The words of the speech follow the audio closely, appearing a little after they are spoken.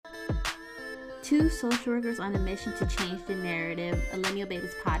Two social workers on a mission to change the narrative, Millennial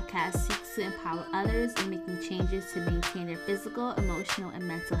Babies podcast seeks to empower others in making changes to maintain their physical, emotional, and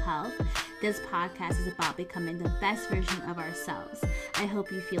mental health. This podcast is about becoming the best version of ourselves. I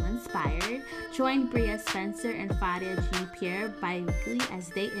hope you feel inspired. Join Bria Spencer and Fadia Jean-Pierre bi-weekly as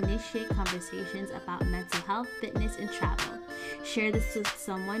they initiate conversations about mental health, fitness, and travel. Share this with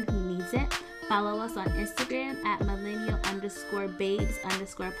someone who needs it. Follow us on Instagram at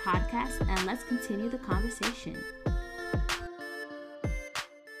millennial_babes_podcast, and let's continue the conversation.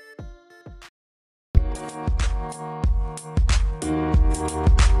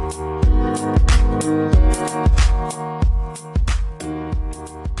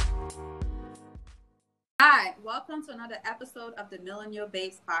 Hi, welcome to another episode of the Millennial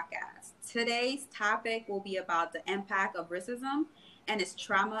Babes podcast. Today's topic will be about the impact of racism and its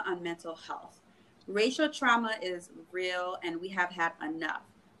trauma on mental health. Racial trauma is real and we have had enough.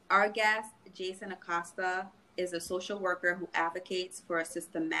 Our guest, Jason Acosta, is a social worker who advocates for a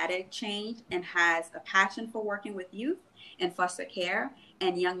systematic change and has a passion for working with youth in foster care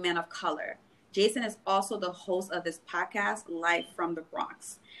and young men of color. Jason is also the host of this podcast, Live from the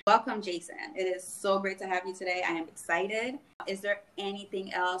Bronx. Welcome, Jason. It is so great to have you today. I am excited. Is there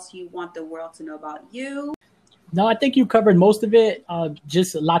anything else you want the world to know about you? No, I think you covered most of it.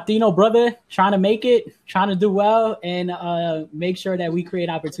 Just Latino brother, trying to make it, trying to do well, and make sure that we create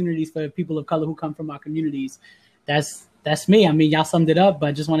opportunities for people of color who come from our communities. That's me. I mean, y'all summed it up, but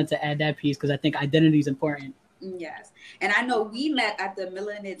I just wanted to add that piece because I think identity is important. Yes. And I know we met at the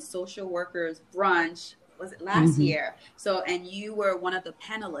Millennial Social Workers Brunch, was it last year? So, and you were one of the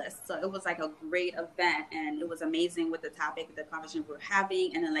panelists. So it was like a great event and it was amazing with the topic, the conversation we were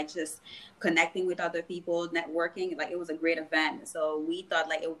having, and then like just connecting with other people, networking. Like it was a great event. So we thought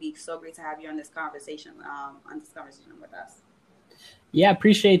like it would be so great to have you on this conversation, with us. Yeah, I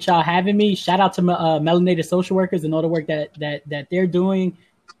appreciate y'all having me. Shout out to Melanated Social Workers and all the work that they're doing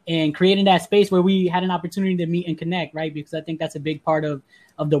and creating that space where we had an opportunity to meet and connect, right? Because I think that's a big part of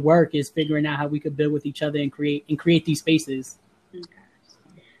the work is figuring out how we could build with each other and create these spaces. Okay.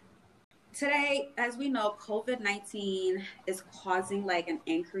 Today, as we know, COVID-19 is causing like an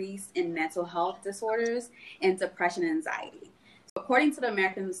increase in mental health disorders and depression and anxiety. According to the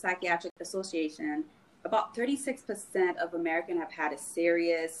American Psychiatric Association, about 36% of Americans have had a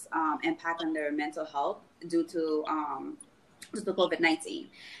serious impact on their mental health due to COVID-19.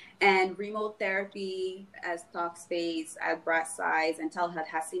 And remote therapy as Talkspace, at Bright Size, and Telehealth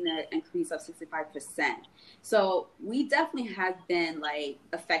has seen an increase of 65%. So we definitely have been like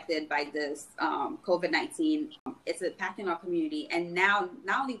affected by this COVID-19. It's impacting our community. And now,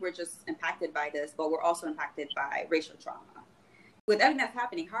 not only we're just impacted by this, but we're also impacted by racial trauma. With everything that's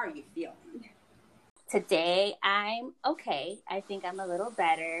happening, how are you feeling? Today, I'm okay. I think I'm a little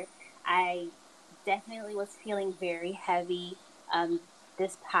better. I definitely was feeling very heavy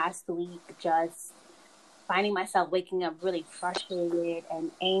this past week, just finding myself waking up really frustrated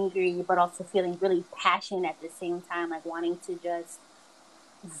and angry, but also feeling really passionate at the same time, like wanting to just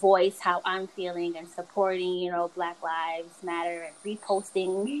voice how I'm feeling and supporting, Black Lives Matter and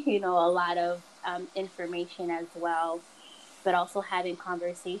reposting, a lot of information as well, but also having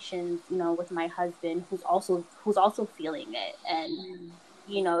conversations, with my husband who's also feeling it. And,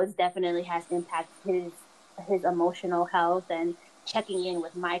 it definitely has impacted his emotional health and checking in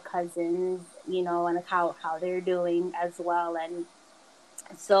with my cousins, and how they're doing as well. And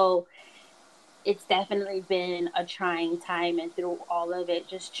so it's definitely been a trying time, and through all of it,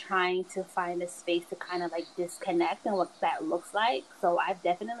 just trying to find a space to kind of like disconnect and what that looks like. So I've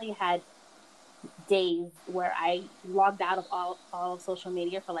definitely had days where I logged out of all social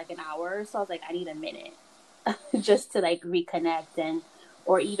media for like an hour. So I was like, I need a minute just to like reconnect.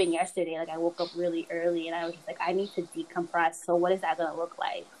 Or even yesterday, like I woke up really early and I was just like, I need to decompress. So what is that going to look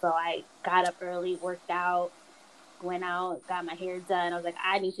like? So I got up early, worked out, went out, got my hair done. I was like,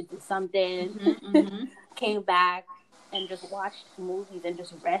 I need to do something. Came back and just watched movies and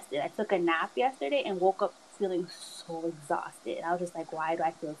just rested. I took a nap yesterday and woke up feeling so exhausted. And I was just like, why do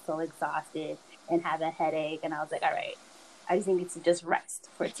I feel so exhausted and have a headache? And I was like, all right, I just need to just rest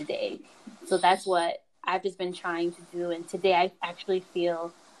for today. So that's what I've just been trying to do. And today I actually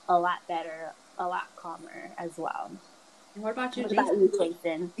feel a lot better, a lot calmer as well. And what about you,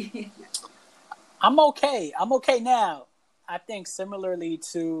 Jason? I'm okay. I'm okay now. I think similarly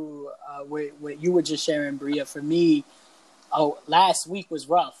to what you were just sharing, Bria, for me, last week was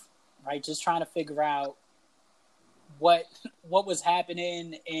rough, right? Just trying to figure out what was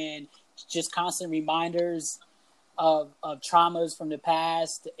happening and just constant reminders of traumas from the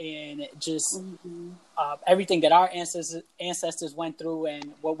past, and just everything that our ancestors went through,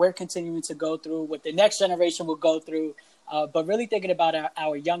 and what we're continuing to go through, what the next generation will go through. But really thinking about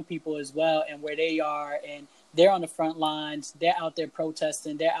our young people as well, and where they are, and they're on the front lines. They're out there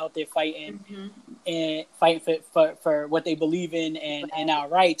protesting. They're out there fighting and fighting for what they believe in and our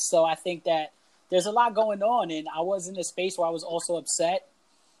rights. So I think that there's a lot going on, and I was in a space where I was also upset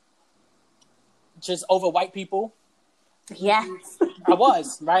just over white people. Yes, I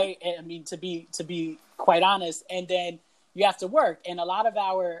was, right. I mean, to be quite honest. And then you have to work, and a lot of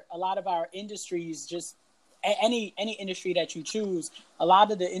our industries, just any industry that you choose, a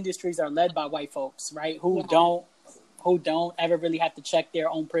lot of the industries are led by white folks, right? Who don't ever really have to check their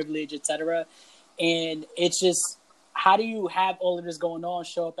own privilege, etc. And it's just, how do you have all of this going on,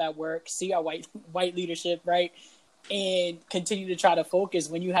 show up at work, see our white leadership, right, and continue to try to focus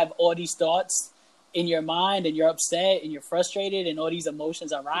when you have all these thoughts in your mind, and you're upset and you're frustrated and all these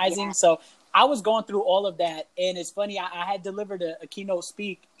emotions are rising. Yeah. So I was going through all of that, and it's funny, I had delivered a keynote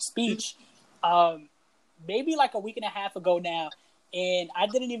speech maybe like a week and a half ago now, and I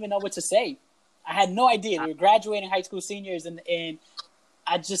didn't even know what to say. I had no idea. They were graduating high school seniors, and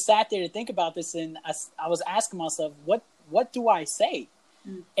I just sat there to think about this, and I was asking myself, what do I say?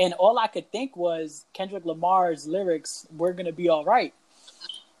 And all I could think was Kendrick Lamar's lyrics, "We're gonna be all right."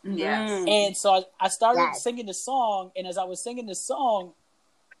 Yes. And so I started singing the song, and as I was singing the song,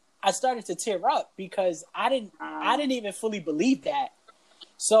 I started to tear up, because I didn't even fully believe that.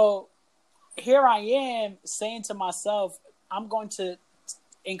 So here I am saying to myself, I'm going to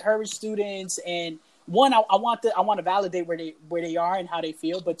encourage students, and one, I want to validate where they are and how they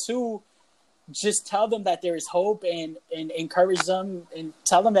feel, but two, just tell them that there is hope, and encourage them and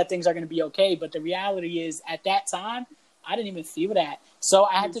tell them that things are going to be okay. But the reality is, at that time, I didn't even feel that. So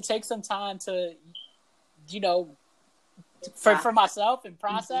I had to take some time to, for myself and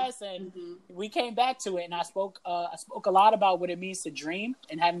process. And we came back to it, and I spoke a lot about what it means to dream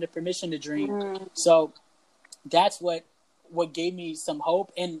and having the permission to dream. So that's what gave me some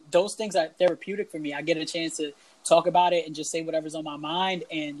hope. And those things are therapeutic for me. I get a chance to talk about it and just say whatever's on my mind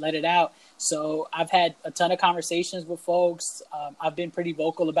and let it out. So I've had a ton of conversations with folks. I've been pretty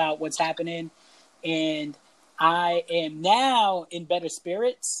vocal about what's happening, and I am now in better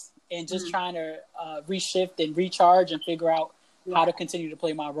spirits, and just trying to reshift and recharge and figure out how to continue to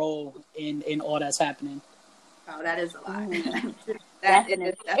play my role in all that's happening. Oh, that is a lot.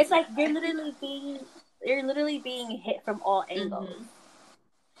 Definitely. It's like you're literally being hit from all angles.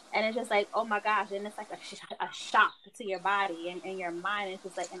 And it's just like, oh my gosh, and it's like a shock to your body and your mind. It's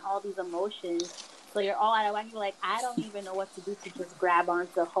just like, and all these emotions. So you're all out of whack. You're like, I don't even know what to do to just grab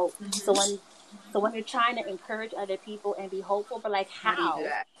onto hope. So when you're trying to encourage other people and be hopeful, but like how?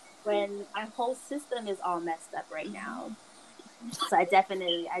 When our whole system is all messed up right now. So I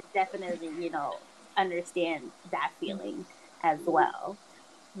definitely, understand that feeling as well.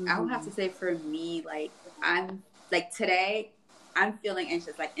 I would have to say, for me, like, I'm like, today, I'm feeling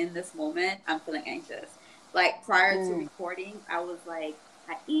anxious. Like, in this moment, I'm feeling anxious. Like, prior to recording, I was like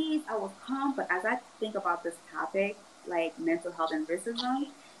at ease, I was calm. But as I think about this topic, like mental health and racism,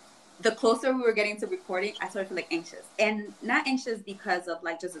 the closer we were getting to recording, I started feeling anxious. And not anxious because of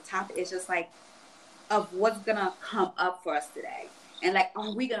like just a topic. It's just like of what's gonna come up for us today. And like,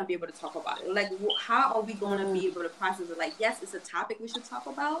 are we gonna be able to talk about it? Like, how are we gonna be able to process it? Like, yes, it's a topic we should talk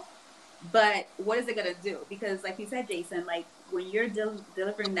about, but what is it gonna do? Because like you said, Jason, like when you're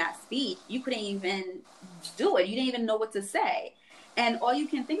delivering that speech, you couldn't even do it. You didn't even know what to say. And all you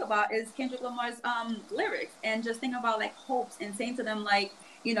can think about is Kendrick Lamar's lyrics, and just think about like hopes, and saying to them like,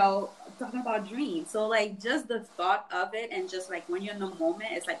 talking about dreams. So like just the thought of it, and just like when you're in the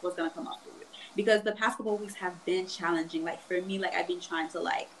moment, it's like what's gonna come up for you. Because the past couple of weeks have been challenging. Like for me, like I've been trying to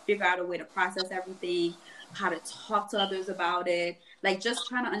like figure out a way to process everything, how to talk to others about it, like just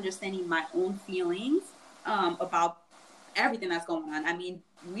trying to understanding my own feelings about everything that's going on. I mean,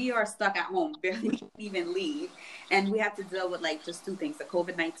 we are stuck at home, barely even leave, and we have to deal with like just two things: the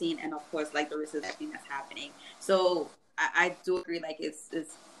COVID-19, and of course like the racism that's happening. So I do agree, like it's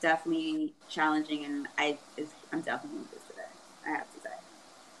definitely challenging, and I'm definitely doing this today, I have to say.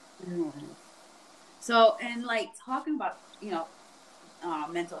 So, and like talking about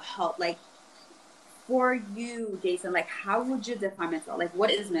mental health, like for you, Jason, like how would you define mental health? Like what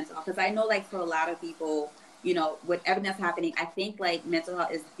is mental health? Because I know like for a lot of people, with everything that's happening, I think like mental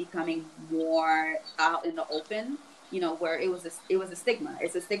health is becoming more out in the open, where it was a stigma.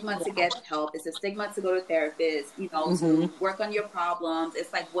 It's a stigma to get help. It's a stigma to go to therapists, to work on your problems.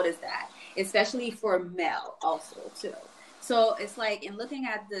 It's like, what is that? Especially for male also too. So it's like, in looking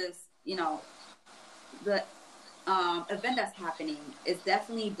at this, the event that's happening is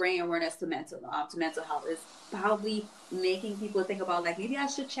definitely bringing awareness to mental health. It's probably making people think about like, maybe I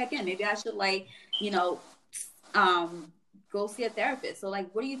should check in, maybe I should like, you know, go see a therapist. So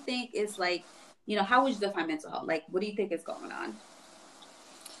like, what do you think is like, you know, how would you define mental health? Like, what do you think is going on?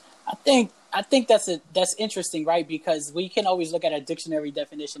 I think that's interesting, right? Because we can always look at a dictionary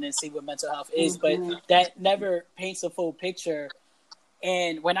definition and see what mental health is, but that never paints a full picture.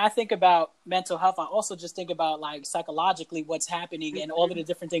 And when I think about mental health, I also just think about like psychologically what's happening and all of the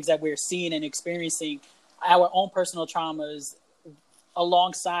different things that we're seeing and experiencing, our own personal traumas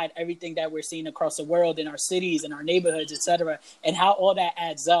alongside everything that we're seeing across the world in our cities and our neighborhoods, etc., and how all that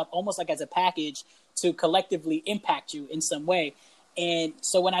adds up almost like as a package to collectively impact you in some way. And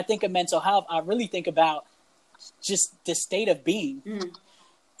so when I think of mental health, I really think about just the state of being.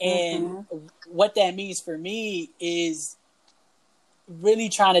 And what that means for me is really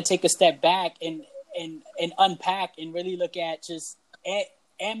trying to take a step back and unpack and really look at just,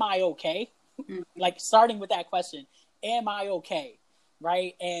 am I okay? Like starting with that question, am I okay?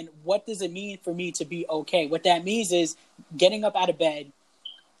 Right? And what does it mean for me to be okay? What that means is getting up out of bed,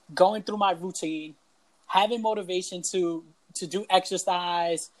 going through my routine, having motivation to do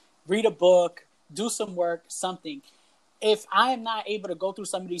exercise, read a book, do some work, something. If I am not able to go through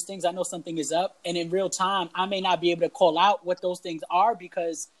some of these things, I know something is up. And in real time, I may not be able to call out what those things are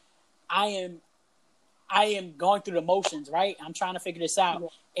because I am going through the motions, right? I'm trying to figure this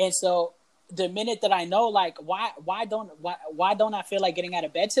out. And so the minute that I know, like, why don't I feel like getting out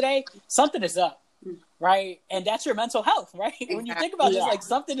of bed today? Something is up, right? And that's your mental health, right? Exactly. When you think about this, like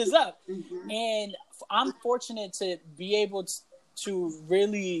something is up. And I'm fortunate to be able to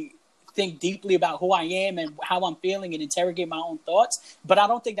really think deeply about who I am and how I'm feeling and interrogate my own thoughts. But I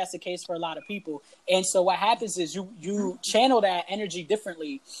don't think that's the case for a lot of people. And so what happens is you channel that energy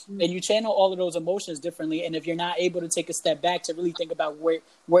differently and you channel all of those emotions differently. And if you're not able to take a step back to really think about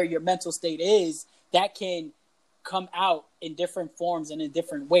where your mental state is, that can come out in different forms and in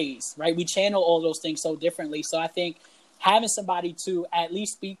different ways, right? We channel all those things so differently. So I think having somebody to at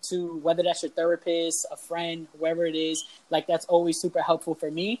least speak to, whether that's your therapist, a friend, whoever it is, like that's always super helpful for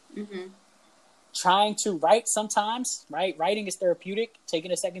me. Trying to write sometimes, right? Writing is therapeutic.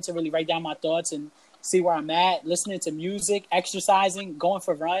 Taking a second to really write down my thoughts and see where I'm at. Listening to music, exercising, going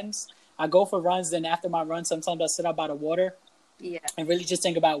for runs. I go for runs, then after my run, sometimes I sit out by the water. And really just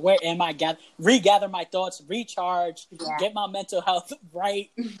think about where am I, regather my thoughts, recharge, get my mental health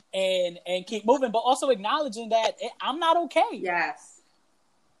right, and keep moving, but also acknowledging that I'm not okay.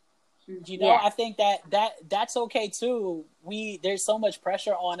 You know, I think that's okay too. There's so much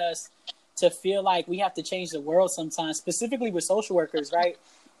pressure on us to feel like we have to change the world sometimes, specifically with social workers, right?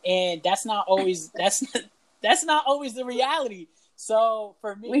 And that's not always that's not always the reality. So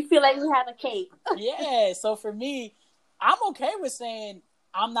for me, we feel like we have a cape. So for me, I'm okay with saying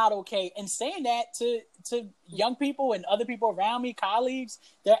I'm not okay and saying that to young people and other people around me, colleagues.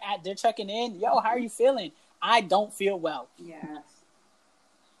 They're checking in. Yo, how are you feeling? I don't feel well.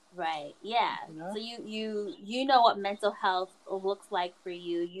 Right. Yeah. You know? So you know what mental health looks like for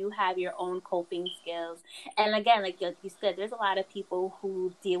you. You have your own coping skills. And again, like you said, there's a lot of people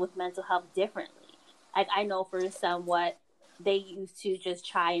who deal with mental health differently. Like I know for some what they used to just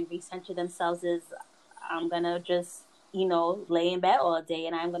try and recenter themselves is I'm gonna just, you know, lay in bed all day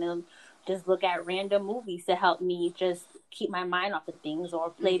and I'm gonna just look at random movies to help me just keep my mind off of things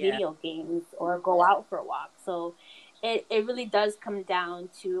or play video games or go out for a walk. So it really does come down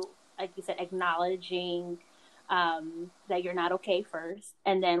to, like you said, acknowledging that you're not okay first.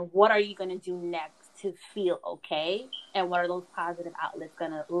 And then what are you going to do next to feel okay? And what are those positive outlets going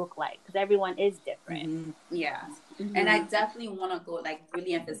to look like? Because everyone is different. And I definitely want to go, like,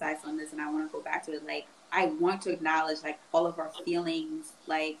 really emphasize on this. And I want to go back to it. Like, I want to acknowledge, like, all of our feelings,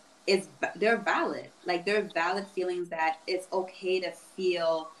 like, they're valid. Like, they're valid feelings that it's okay to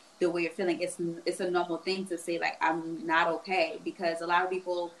feel the way you're feeling. It's a normal thing to say, like, I'm not okay, because a lot of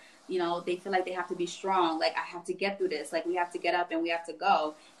people, you know, they feel like they have to be strong. Like, I have to get through this. Like, we have to get up and we have to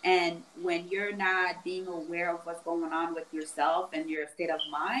go. And when you're not being aware of what's going on with yourself and your state of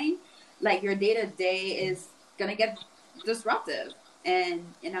mind, like, your day to day is gonna get disruptive. And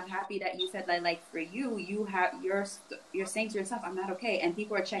I'm happy that you said that, like, for you're saying to yourself, I'm not okay, and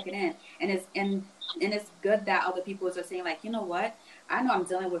people are checking in, and it's good that other people are saying, like, you know what, I know I'm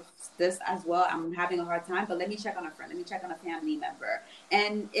dealing with this as well. I'm having a hard time, but let me check on a friend. Let me check on a family member.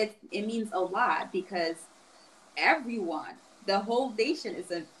 And it means a lot, because everyone, the whole nation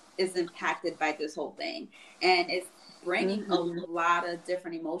is impacted by this whole thing. And it's bringing a lot of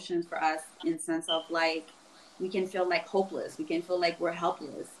different emotions for us, in sense of, like, We can feel like hopeless. We can feel like we're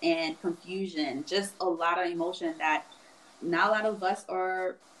helpless, and confusion, just a lot of emotion that not a lot of us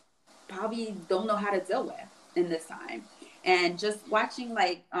are probably don't know how to deal with in this time. And just watching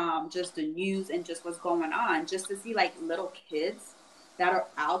like just the news and just what's going on, just to see like little kids that are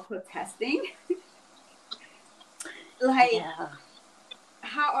out protesting, like Yeah.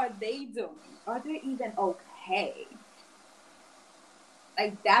 how are they doing? Are they even okay?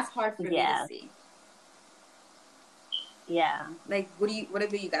 Like that's hard for me to see. Yeah. Like what do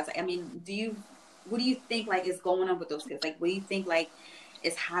you guys like? I mean, what do you think like is going on with those kids? Like what do you think like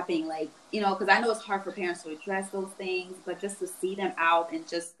is happening? Like, you know, because I know it's hard for parents to address those things, but just to see them out and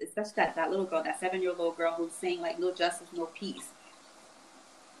just especially that little girl, that 7-year-old little girl who's saying like no justice, no peace.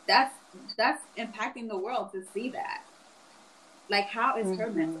 That's impacting the world to see that. Like how is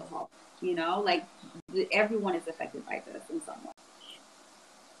her mental health? You know, like everyone is affected by this in some way.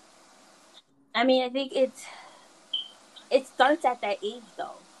 I mean, I think it starts at that age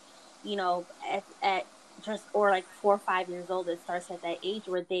though. You know, at just or like 4 or 5 years old, it starts at that age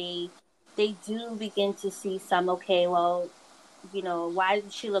where they do begin to see some, okay, well, you know, why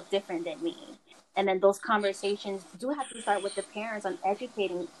does she look different than me? And then those conversations do have to start with the parents on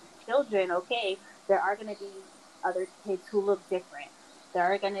educating children. Okay, there are going to be other kids who look different. There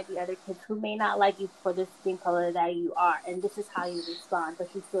are going to be other kids who may not like you for the skin color that you are, and this is how you respond,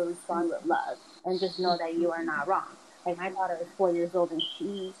 but you still respond with love, and just know that you are not wrong. Like my daughter is 4 years old, and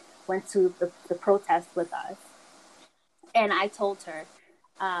she went to the protest with us, and I told her,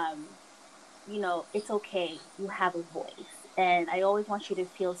 you know, it's okay. You have a voice, and I always want you to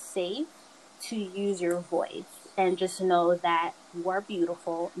feel safe to use your voice, and just know that you are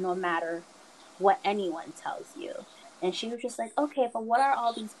beautiful, no matter what anyone tells you. And she was just like, okay, but what are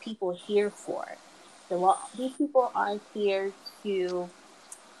all these people here for? So, well, these people are here to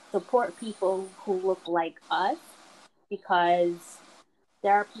support people who look like us, because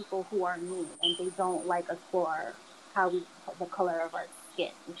there are people who are mean and they don't like us for the color of our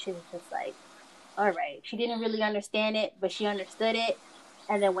skin. And she was just like, all right. She didn't really understand it, but she understood it.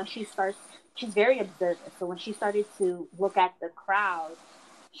 And then when she's very observant. So when she started to look at the crowd,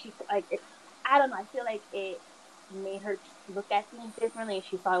 she I don't know. I feel like it made her look at things differently. And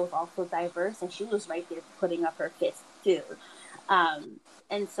she saw it was also diverse, and she was right there putting up her fist too.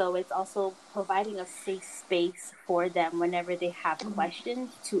 And so it's also providing a safe space for them whenever they have questions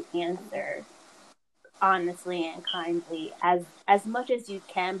to answer honestly and kindly as much as you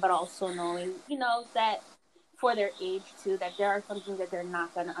can, but also knowing, you know, that for their age too, that there are some things that they're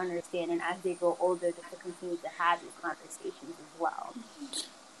not going to understand, and as they grow older, just to continue to have these conversations as well.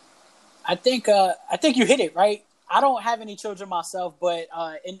 I think you hit it right. I don't have any children myself, but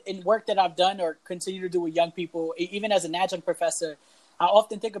in work that I've done or continue to do with young people, even as an adjunct professor, I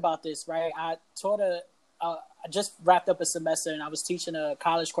often think about this, right? I just wrapped up a semester, and I was teaching a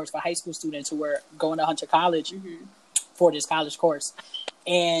college course for high school students who were going to Hunter College for this college course.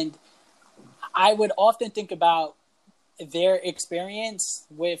 And I would often think about their experience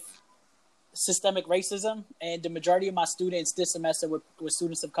with systemic racism. And the majority of my students this semester were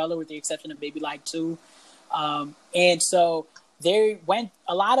students of color, with the exception of maybe like 2. And so a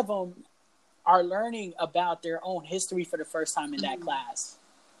lot of them are learning about their own history for the first time in that class.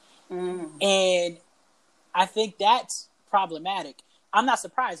 And I think that's problematic. I'm not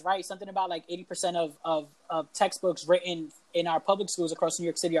surprised, right? Something about like 80% of textbooks written in our public schools across New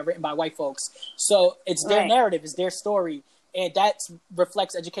York City are written by white folks. So it's their narrative, it's their story. And that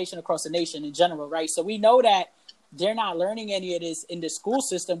reflects education across the nation in general, right? So we know that they're not learning any of this in the school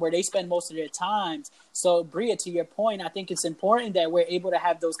system where they spend most of their time. So Bria, to your point, I think it's important that we're able to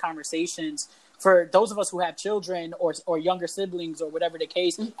have those conversations for those of us who have children or younger siblings or whatever the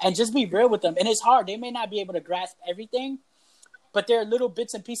case, and just be real with them. And it's hard. They may not be able to grasp everything, but there are little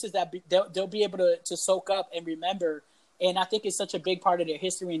bits and pieces that they'll be able to soak up and remember. And I think it's such a big part of their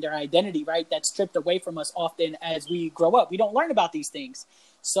history and their identity, right? That's stripped away from us often as we grow up. We don't learn about these things.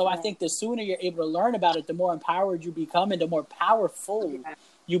 So I think the sooner you're able to learn about it, the more empowered you become and the more powerful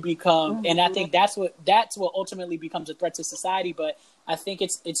you become. And I think that's what ultimately becomes a threat to society. But I think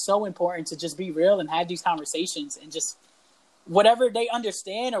it's so important to just be real and have these conversations, and just whatever they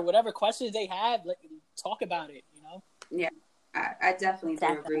understand or whatever questions they have, talk about it, you know? Yeah. I definitely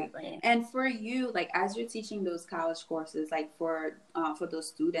do agree. And for you, like as you're teaching those college courses, like for those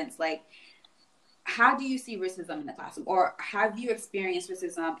students, like how do you see racism in the classroom, or have you experienced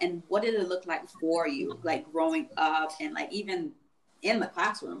racism, and what did it look like for you, like growing up and like even in the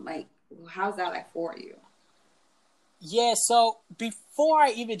classroom? Like how's that like for you? Yeah, so before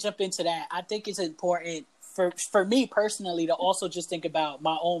I even jump into that, I think it's important for me personally to also just think about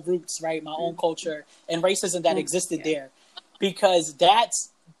my own roots, right? My own culture and racism that existed there, because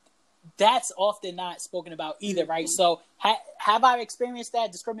that's often not spoken about either, right? So have I experienced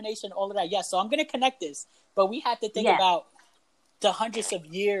that discrimination, all of that? Yes. So I'm going to connect this, but we have to think about the hundreds of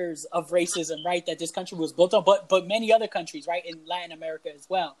years of racism, right, that this country was built on, but many other countries, right, in Latin America as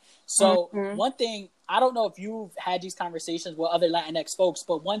well. So one thing, I don't know if you've had these conversations with other Latinx folks,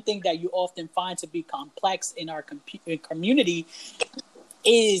 but one thing that you often find to be complex in our community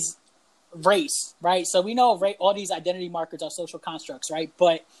is race, right? So we know all these identity markers are social constructs, right?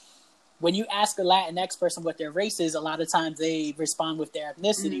 But when you ask a Latinx person what their race is, a lot of times they respond with their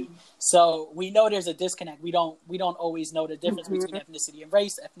ethnicity. So we know there's a disconnect. We don't always know the difference between ethnicity and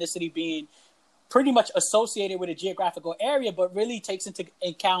race. Ethnicity being pretty much associated with a geographical area, but really takes into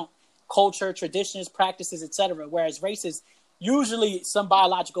account culture, traditions, practices, etc. Whereas race is usually some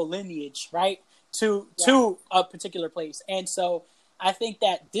biological lineage, right, to a particular place. And so I think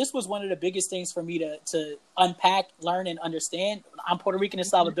that this was one of the biggest things for me to unpack, learn, and understand. I'm Puerto Rican and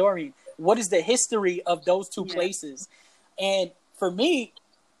Salvadorian. What is the history of those two places? And for me,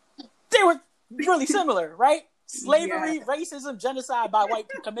 they were really similar, right? Slavery, racism, genocide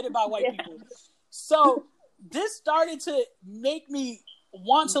committed by white people. So this started to make me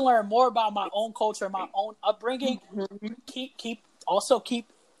want to learn more about my own culture, my own upbringing. Keep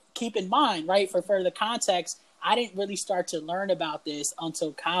in mind, right, for further context, I didn't really start to learn about this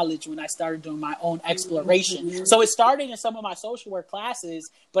until college when I started doing my own exploration. So it started in some of my social work classes,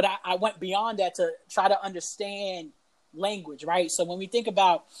 but I went beyond that to try to understand language, right? So when we think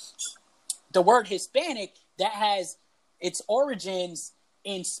about the word Hispanic, that has its origins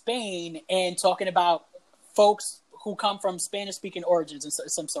in Spain and talking about folks who come from Spanish-speaking origins and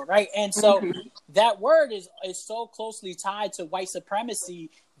some sort, right? And so that word is so closely tied to white supremacy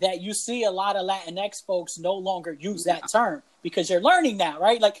that you see a lot of Latinx folks no longer use that term because you're learning now,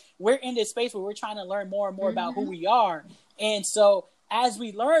 right? Like we're in this space where we're trying to learn more and more about who we are. And so as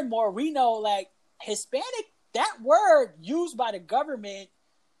we learn more, we know like Hispanic, that word used by the government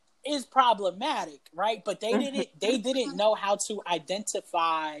is problematic, right? But they didn't know how to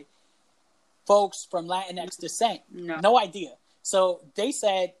identify folks from Latinx descent. No idea. So they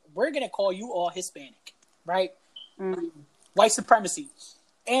said, we're going to call you all Hispanic, right? White supremacy.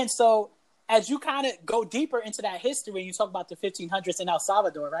 And so as you kind of go deeper into that history, you talk about the 1500s in El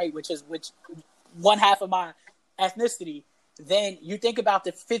Salvador, right? Which one half of my ethnicity. Then you think about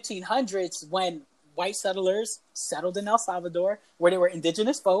the 1500s when white settlers settled in El Salvador, where there were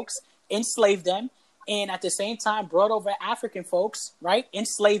indigenous folks, enslaved them, and at the same time brought over African folks, right?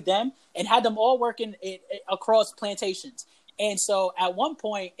 Enslaved them and had them all working across plantations. And so at one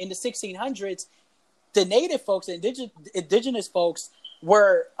point in the 1600s, the native folks, the indigenous folks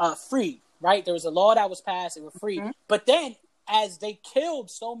were free, right? There was a law that was passed, they were free. But then as they killed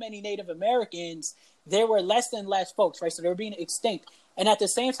so many Native Americans, there were less and less folks, right? So they were being extinct. And at the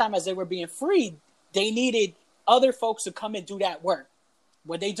same time as they were being freed, they needed other folks to come and do that work.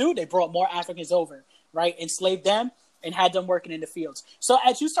 What they do, they brought more Africans over, right? Enslaved them and had them working in the fields. So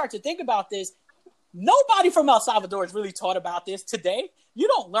as you start to think about this, nobody from El Salvador is really taught about this today. You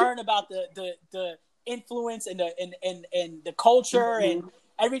don't learn about the influence and the culture and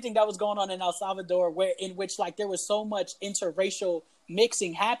everything that was going on in El Salvador, in which like there was so much interracial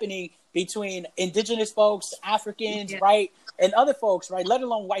mixing happening between indigenous folks, Africans, right, and other folks, right, let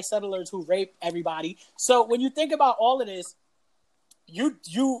alone white settlers who rape everybody. So when you think about all of this,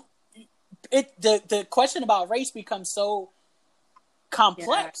 the question about race becomes so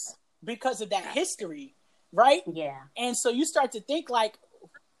complex because of that history, right? Yeah. And so you start to think like,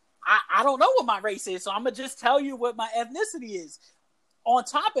 I don't know what my race is, so I'm going to just tell you what my ethnicity is. On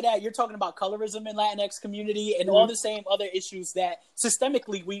top of that, you're talking about colorism in Latinx community and all the same other issues that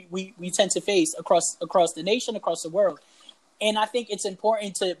systemically we tend to face across the nation, across the world. And I think it's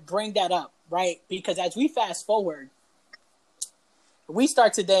important to bring that up, right? Because as we fast forward, we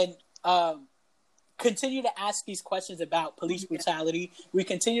start to then continue to ask these questions about police brutality. We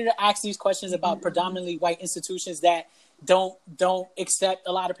continue to ask these questions about predominantly white institutions that don't accept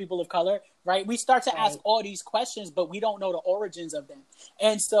a lot of people of color, right? We start to ask all these questions, but we don't know the origins of them.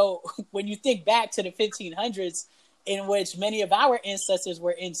 And so when you think back to the 1500s, in which many of our ancestors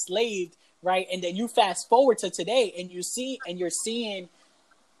were enslaved, right? And then you fast forward to today and you're seeing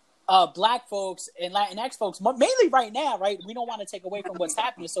Black folks and Latinx folks, mainly right now, right? We don't want to take away from what's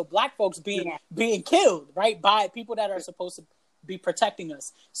happening. So Black folks being killed, right, by people that are supposed to be protecting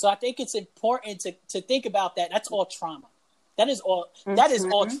us. So I think it's important to think about that. That's all trauma. That is all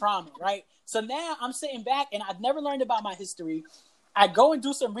trauma, right? So now I'm sitting back and I've never learned about my history. I go and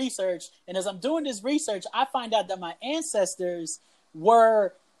do some research, and as I'm doing this research, I find out that my ancestors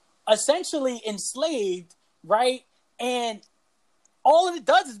were essentially enslaved, right? And all it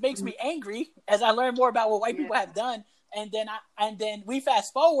does is makes me angry as I learn more about what white people have done. And then we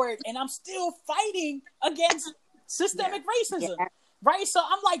fast forward, and I'm still fighting against systemic racism, right? So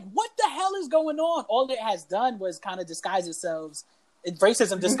I'm like, what the hell is going on? All it has done was kind of disguise itself.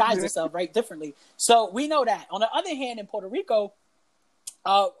 Racism disguised itself, right, differently. So we know that. On the other hand, in Puerto Rico,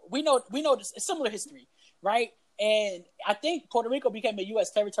 we know this, a similar history, right? And I think Puerto Rico became a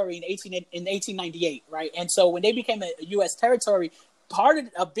U.S. territory in 1898, right? And so when they became a U.S. territory,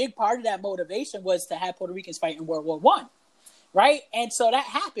 a big part of that motivation was to have Puerto Ricans fight in World War I, right? And so that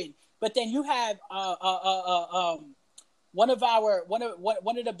happened. But then you have one of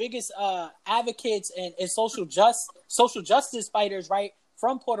the biggest advocates and social justice fighters, right,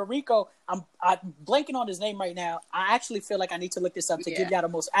 from Puerto Rico. I'm blanking on his name right now. I actually feel like I need to look this up to give y'all the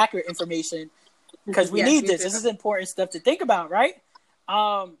most accurate information, because we need this. This is important stuff to think about, right?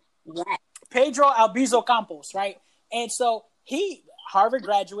 Pedro Albizu Campos, right? And so he, Harvard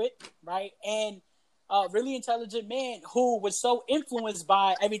graduate, right, and a really intelligent man who was so influenced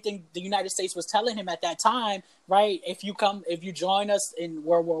by everything the United States was telling him at that time, right? If you join us in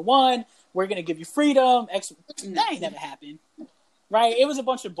World War I, we're gonna give you freedom. That ain't never happened, right? It was a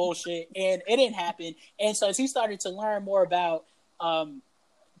bunch of bullshit, and it didn't happen. And so as he started to learn more about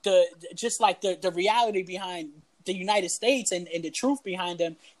the reality behind the United States and the truth behind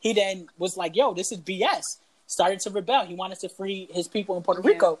them, he then was like, yo, this is BS. Started to rebel. He wanted to free his people in Puerto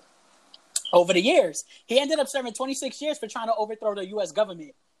Rico. Over the years, he ended up serving 26 years for trying to overthrow the U.S.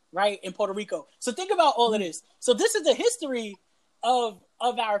 government, right, in Puerto Rico. So think about all of this. So this is the history of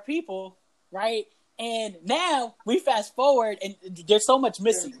our people, right? And now we fast forward, and there's so much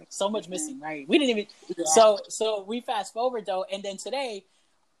missing, right? We didn't even. So we fast forward though, and then today,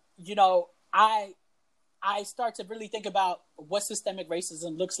 you know, I start to really think about what systemic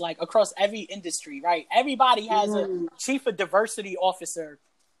racism looks like across every industry, right? Everybody has a chief of diversity officer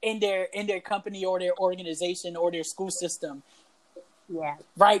in their company or their organization or their school system. Yeah.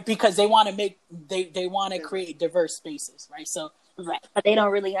 Right? Because they want to create diverse spaces, right? So right. But they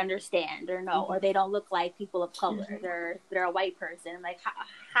don't really understand or know, or they don't look like people of color. They're a white person. Like,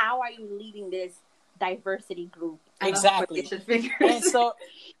 how are you leading this diversity group? Exactly. And so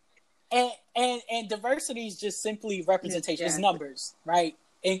and diversity is just simply representation. It's numbers, right?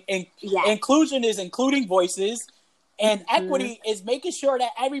 Inclusion is including voices. And equity is making sure that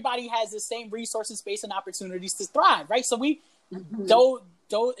everybody has the same resources, space, and opportunities to thrive, right? So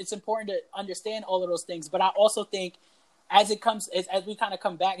though it's important to understand all of those things, but I also think as we kind of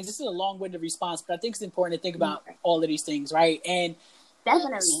come back, and this is a long-winded response, but I think it's important to think about all of these things, right? And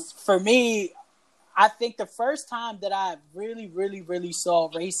definitely, for me, I think the first time that I really, really, really saw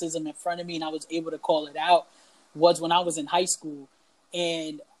racism in front of me and I was able to call it out was when I was in high school,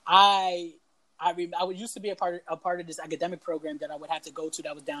 and I used to be a part of this academic program that I would have to go to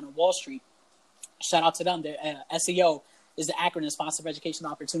that was down on Wall Street. Shout out to them. The SEO is the acronym, Sponsor Education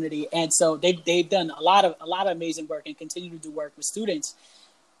Opportunity, and so they've done a lot of amazing work and continue to do work with students.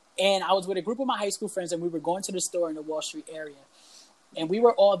 And I was with a group of my high school friends, and we were going to the store in the Wall Street area, and we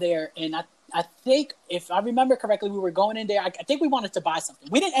were all there. And I think if I remember correctly, we were going in there. I think we wanted to buy something.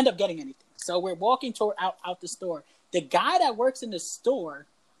 We didn't end up getting anything, so we're walking out the store. The guy that works in the store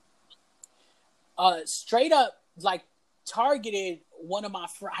straight up like targeted one of my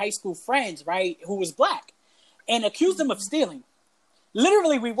high school friends, right, who was black, and accused him of stealing.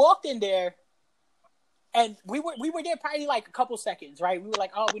 Literally, we walked in there, and we were there probably like a couple seconds, right? We were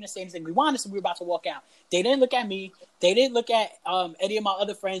like, oh, we didn't say anything we wanted, so we were about to walk out. They didn't look at me. They didn't look at any of my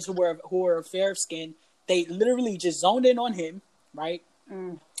other friends who were fair of skin. They literally just zoned in on him, right,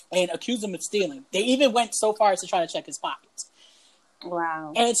 and accused him of stealing. They even went so far as to try to check his pockets.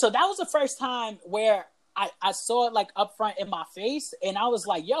 Wow. And so that was the first time where I saw it like up front in my face, and I was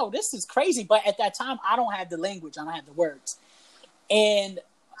like, yo, this is crazy. But at that time, I don't have the language. I don't have the words. And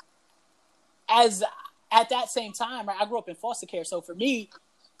at that same time, right, I grew up in foster care. So for me,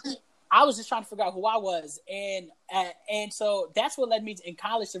 I was just trying to figure out who I was. And so that's what led me in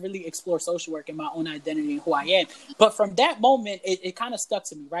college to really explore social work and my own identity and who I am. But from that moment, it kind of stuck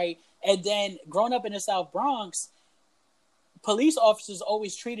to me, right? And then growing up in the South Bronx, police officers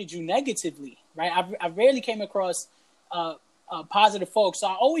always treated you negatively, right? I rarely came across positive folks. So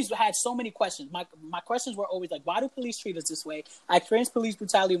I always had so many questions. My questions were always like, why do police treat us this way? I experienced police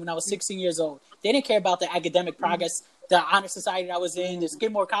brutality when I was 16 years old. They didn't care about the academic progress, the honor society that I was in, the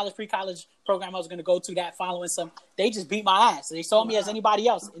Skidmore College, pre-college program I was going to go to that following some. They just beat my ass. They saw me as anybody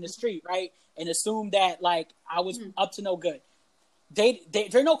else in the street, right? And assumed that like I was up to no good. There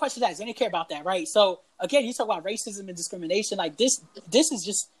are no questions asked. They didn't care about that, right? So again, you talk about racism and discrimination. Like this is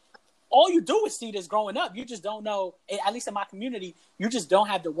just all you do is see this growing up. You just don't know. At least in my community, you just don't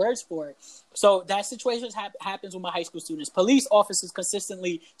have the words for it. So that situation happens with my high school students. Police officers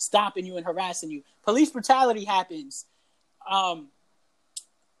consistently stopping you and harassing you. Police brutality happens. I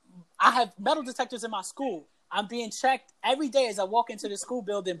have metal detectors in my school. I'm being checked every day as I walk into the school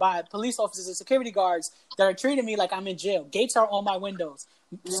building by police officers and security guards that are treating me like I'm in jail. Gates are on my windows.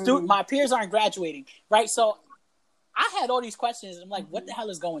 My peers aren't graduating, right? So I had all these questions. And I'm like, what the hell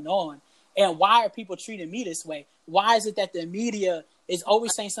is going on? And why are people treating me this way? Why is it that the media is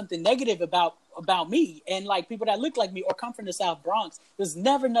always saying something negative about me and like people that look like me or come from the South Bronx? There's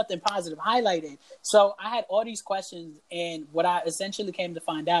never nothing positive highlighted. So I had all these questions. And what I essentially came to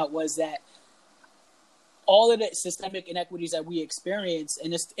find out was that all of the systemic inequities that we experience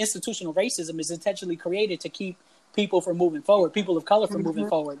and this institutional racism is intentionally created to keep people from moving forward, people of color from moving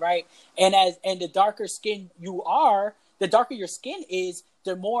forward, right? And the darker skin you are, the darker your skin is,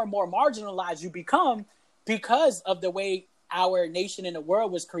 the more and more marginalized you become because of the way our nation and the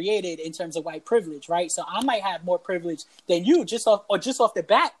world was created in terms of white privilege, right? So I might have more privilege than you just off the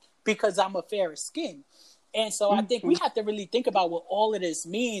bat because I'm a fairer skin. And so I think we have to really think about what all of this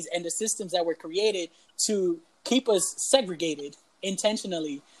means and the systems that were created to keep us segregated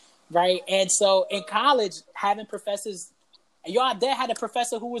intentionally, right? And so in college, having professors, your dad had a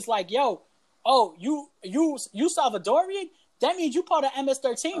professor who was like, "Yo, you Salvadorian? That means you part of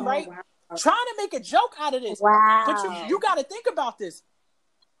MS-13, right?" Wow. Trying to make a joke out of this. Wow. But you got to think about this.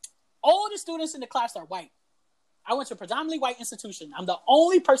 All the students in the class are white. I went to a predominantly white institution. I'm the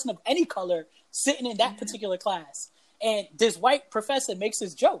only person of any color sitting in that particular class. And this white professor makes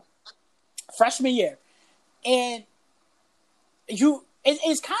this joke freshman year. And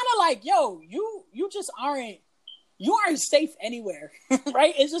it's kind of like, yo, you just aren't safe anywhere,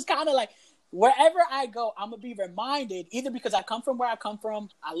 right? It's just kind of like wherever I go, I'm going to be reminded, either because I come from where I come from,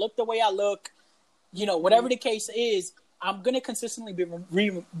 I look the way I look, whatever the case is, I'm going to consistently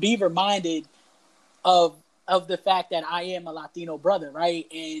be reminded of the fact that I am a Latino brother, right?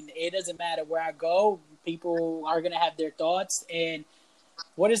 And it doesn't matter where I go, people are going to have their thoughts. And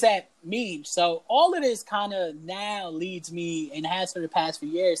what does that mean? So all of this kind of now leads me, and has for the past few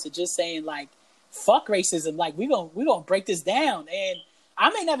years, to just saying like, fuck racism. Like we're gonna break this down. And I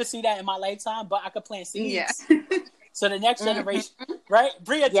may never see that in my lifetime, but I could plant seeds. Yeah. So the next generation, right?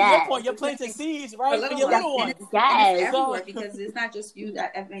 Bria, to your point, you're planting seeds, right? For your little ones. It's everywhere, because it's not just you.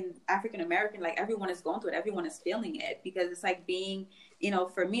 African American, like everyone is going through it. Everyone is feeling it, because it's like being,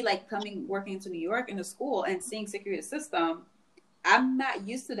 for me, like working to New York in the school and seeing security system, I'm not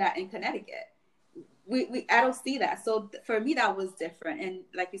used to that in Connecticut. I don't see that. So for me, that was different. And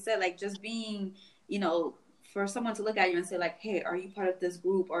like you said, like just being, for someone to look at you and say like, hey, are you part of this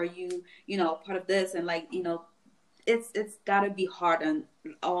group? Are you, part of this? And like, it's gotta be hard on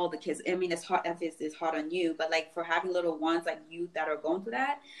all the kids. I mean, it's hard if it's hard on you, but like for having little ones like you that are going through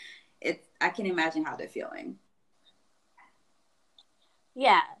that, I can imagine how they're feeling.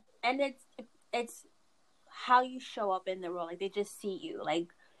 Yeah. And it's how you show up in the world. Like they just see you like,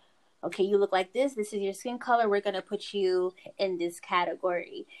 okay, you look like this is your skin color, we're going to put you in this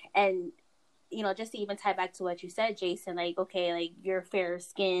category. And, just to even tie back to what you said, Jason, like, okay, like you're fair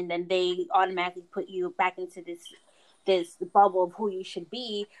skinned and they automatically put you back into this bubble of who you should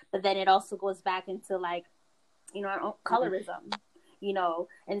be. But then it also goes back into like, colorism,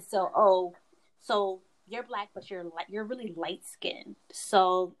 and so you're black, but you're really light skinned.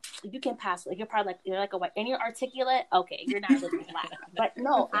 So you can pass, like, you're like a white, and you're articulate. Okay, you're not really black. But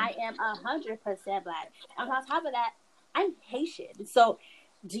no, I am 100% black. And on top of that, I'm Haitian. So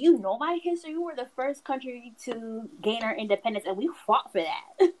do you know my history? We were the first country to gain our independence, and we fought for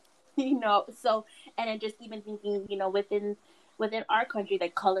that. So, and then just even thinking, within our country,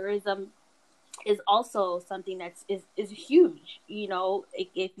 that colorism is also something that's huge.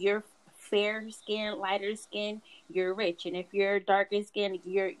 If you're fair skin, lighter skin, you're rich, and if you're darker skin,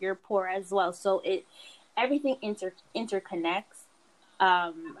 you're poor as well. So everything interconnects.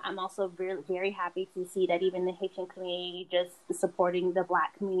 I'm also very, very happy to see that even the Haitian community just supporting the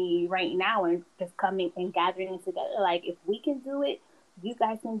Black community right now and just coming and gathering together. Like, if we can do it, you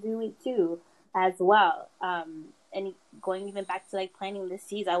guys can do it too, as well. And going even back to like planting the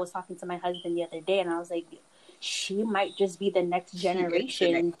seeds, I was talking to my husband the other day, and I was like, she might just be the next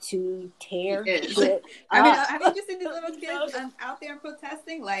generation to tear shit I mean, have you seen these little kids out there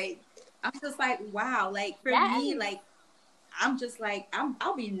protesting? Like, I'm just like, wow. Like, for me, like, I'm just like,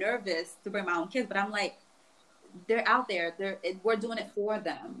 I'll be nervous to bring my own kids, but I'm like, they're out there. We're doing it for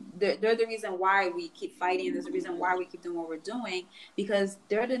them. They're the reason why we keep fighting. There's the reason why we keep doing what we're doing, because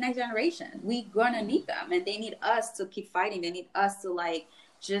they're the next generation. We're gonna need them, and they need us to keep fighting. They need us to like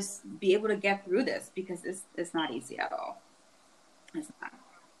just be able to get through this, because it's not easy at all. It's not.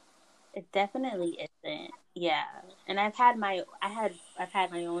 It definitely isn't. Yeah, and I've had my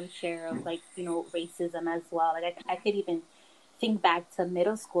own share of like, you know, racism as well. Like I could even think back to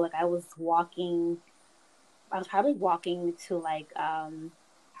middle school. Like I was probably walking to like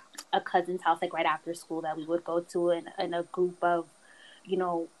a cousin's house like right after school that we would go to, and a group of, you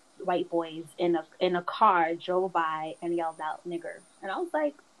know, white boys in a car drove by and yelled out "nigger," and I was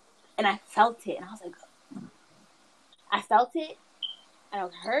like, and I felt it, and I was like, and I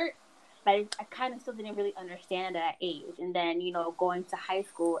was hurt, but I kind of still didn't really understand at that age. And then, you know, going to high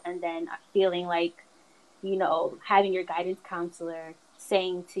school, and then feeling like, you know, having your guidance counselor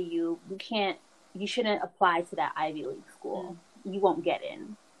saying to you, you shouldn't apply to that Ivy League school. You won't get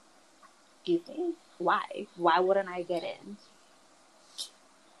in. Do you think? Why? Why wouldn't I get in?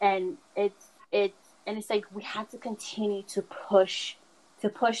 And it's like we have to continue to push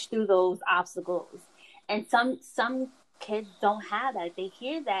through those obstacles. And some kids don't have that. They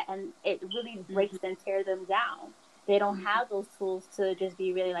hear that and it really breaks and tears them down. They don't have those tools to just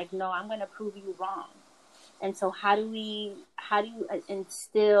be really like, no, I'm going to prove you wrong. And so how do you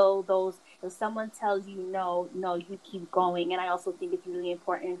instill those, if someone tells you no, you keep going. And I also think it's really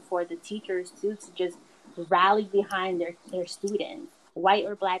important for the teachers too, to just rally behind their students, white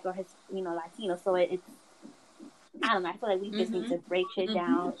or black or, you know, Latino. So it's, I don't know, I feel like we just need to break shit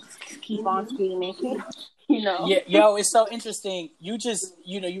down, keep on screaming, you know. Yeah, yo, it's so interesting. You were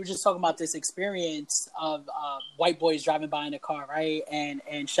just talking about this experience of white boys driving by in a car, right?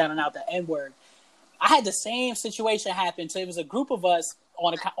 And shouting out the N-word. I had the same situation happen. So it was a group of us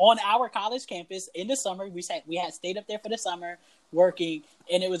on our college campus in the summer. We had stayed up there for the summer working,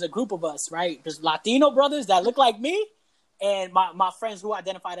 and it was a group of us, right? There's Latino brothers that look like me, and my friends who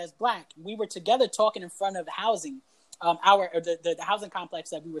identified as black. We were together talking in front of housing, the housing complex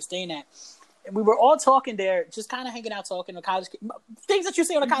that we were staying at. And we were all talking there, just kind of hanging out, talking on college things that you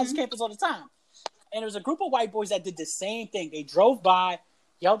see on a college campus all the time. And there was a group of white boys that did the same thing. They drove by,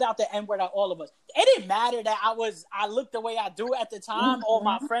 yelled out the N-word at all of us. It didn't matter that I looked the way I do at the time. All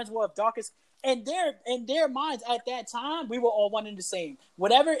my friends were of darkest. And in their minds at that time, we were all one and the same.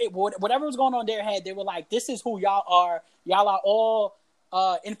 Whatever was going on in their head, they were like, "This is who y'all are. Y'all are all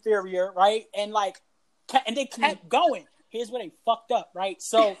inferior, right?" And and they kept going. Here's where they fucked up, right?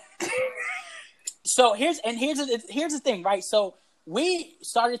 So here's the thing, right? So we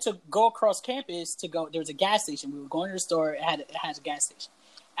started to go across campus to go. There was a gas station. We were going to the store. It has a gas station.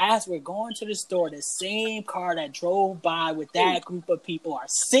 As we're going to the store, the same car that drove by with that group of people are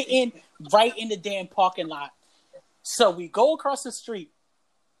sitting right in the damn parking lot. So we go across the street,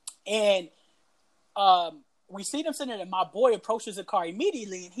 and we see them sitting there, and my boy approaches the car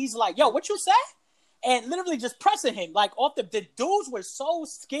immediately, and he's like, "Yo, what you say?" And literally just pressing him, like, off the dudes were so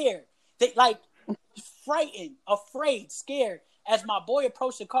scared. They, like, frightened, afraid, scared. As my boy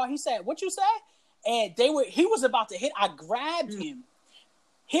approached the car, he said, "What you say?" And he was about to hit. I grabbed him.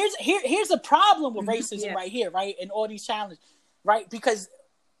 Here's the problem with racism right here, right? And all these challenges, right? Because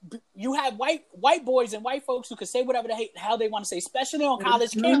you have white boys and white folks who can say whatever the hell they want to say, especially on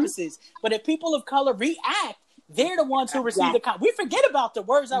college campuses. But if people of color react, they're the ones who receive the we forget about the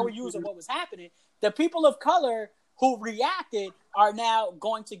words that were used and what was happening. The people of color who reacted are now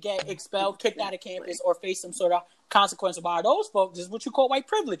going to get expelled, kicked out of campus, or face some sort of consequence. About those folks, this is what you call white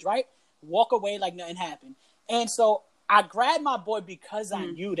privilege, right? Walk away like nothing happened. And so I grabbed my boy because I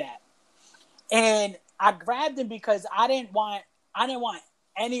knew that. And I grabbed him because I didn't want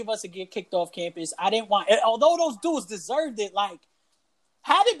any of us to get kicked off campus. I didn't want, although those dudes deserved it, like,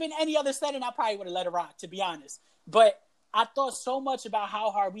 had it been any other setting, I probably would have let it rock, to be honest. But I thought so much about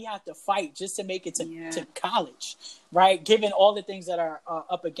how hard we have to fight just to make it to college, right? Given all the things that are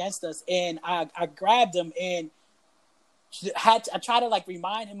up against us. And I grabbed him and I tried to, like,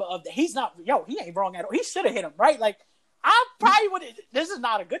 remind him of that. He's not, he ain't wrong at all. He should have hit him, right? Like, I probably would have, this is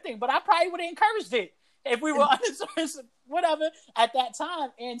not a good thing, but I probably would have encouraged it if we were whatever at that time.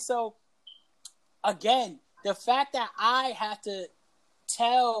 And so, again, the fact that I have to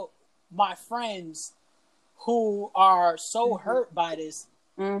tell my friends who are so hurt by this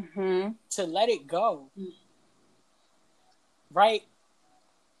to let it go, right,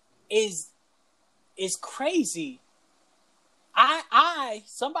 is crazy. I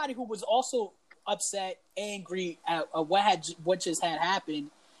somebody who was also upset, angry at what just had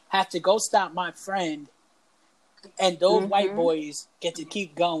happened, have to go stop my friend, and those white boys get to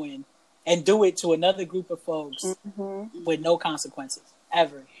keep going and do it to another group of folks with no consequences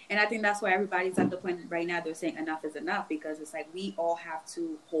ever. And I think that's why everybody's at the point right now they're saying enough is enough, because it's like we all have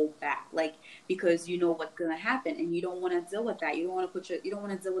to hold back, like, because you know what's gonna happen and you don't want to deal with that. You don't want to you don't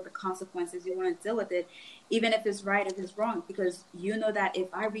want to deal with the consequences. You want to deal with it, even if it's right, if it's wrong, because you know that if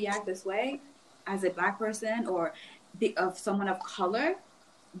I react this way as a Black person or of someone of color,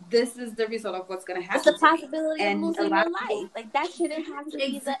 this is the result of what's going to happen. It's a possibility of losing your life. Like, that shouldn't have to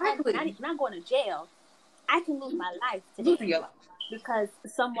be not going to jail. I can lose my life today. Losing your life. Because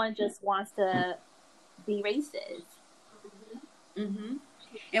someone just wants to be racist. Mm-hmm.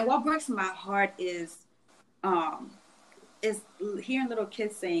 And what breaks my heart is hearing little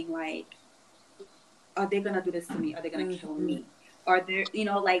kids saying, like, are they going to do this to me? Are they going to kill me? Are they,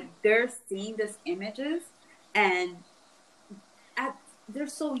 like, they're seeing these images and they're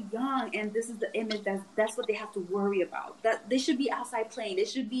so young, and this is the image that's what they have to worry about. That they should be outside playing, they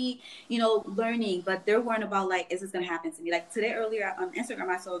should be learning, but they're worrying about, like, is this gonna happen to me? Like today earlier on Instagram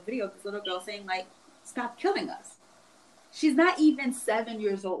I saw a video of this little girl saying, like, stop killing us. She's not even 7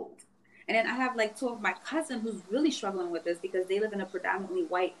 years old. And then I have like two of my cousins who's really struggling with this because they live in a predominantly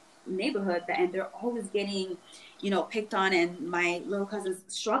white neighborhood, and they're always getting picked on, and my little cousin's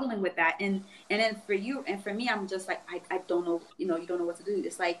struggling with that, and then for you and for me, I'm just like, I don't know, you don't know what to do.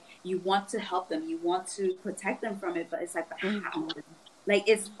 It's like you want to help them, you want to protect them from it, but it's like, but how? Like,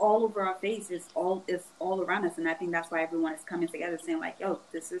 it's all over our face, it's all around us. And I think that's why everyone is coming together saying, like, yo,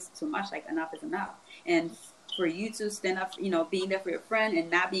 this is too much, like, enough is enough. And for you to stand up, being there for your friend and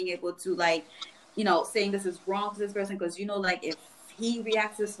not being able to, like, saying this is wrong to this person, because like, if he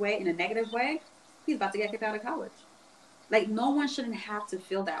reacts this way in a negative way, he's about to get kicked out of college. Like, no one shouldn't have to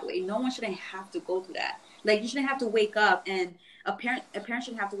feel that way. No one shouldn't have to go through that. Like, you shouldn't have to wake up, and a parent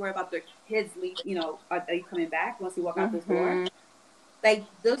shouldn't have to worry about their kids leave, are you coming back once you walk out this door? Like,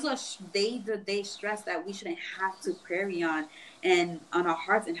 those are they stress that we shouldn't have to carry on and on our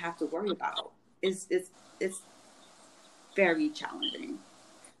hearts and have to worry about. It's very challenging.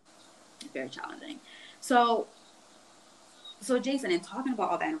 Very challenging. So Jason, in talking about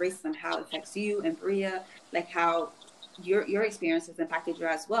all that and racism, how it affects you and Bria, like how your experience has impacted you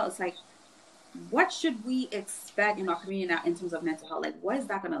as well, it's like, what should we expect in our community now in terms of mental health? Like, what is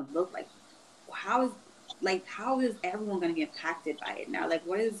that going to look like? How is everyone going to be impacted by it now? Like,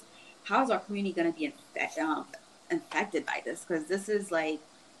 how is our community going to be infected by this? Because this is, like,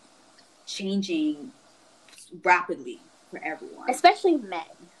 changing rapidly for everyone. Especially men,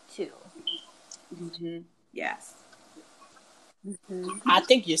 too. Mm-hmm. Yes. I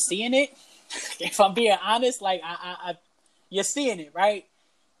think you're seeing it. If I'm being honest, like, you're seeing it, right?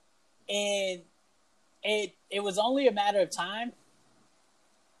 And it was only a matter of time.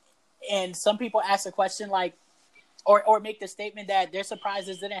 And some people ask the question, like, or make the statement that they're surprised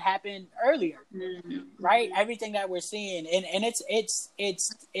this didn't happen earlier, right? Everything that we're seeing, and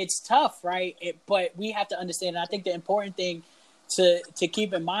it's tough, right? But we have to understand. And I think the important thing to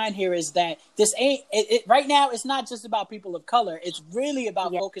keep in mind here is that this ain't it right now. It's not just about people of color. It's really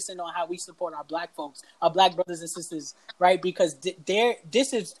about focusing on how we support our Black folks, our Black brothers and sisters, right? Because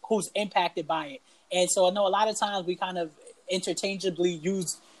this is who's impacted by it. And so I know a lot of times we kind of interchangeably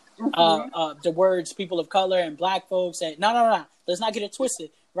use the words people of color and Black folks. And no. Let's not get it twisted.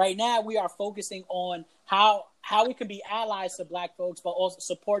 Right now we are focusing on how we can be allies to Black folks, but also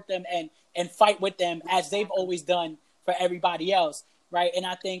support them and fight with them as they've always done for everybody else, right? And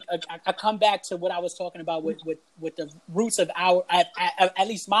I think I come back to what I was talking about with the roots of our at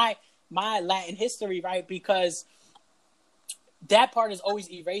least my Latin history, right? Because that part is always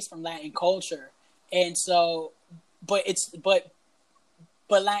erased from Latin culture, and so, but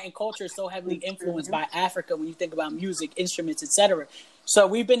Latin culture is so heavily influenced by Africa when you think about music, instruments, etc. So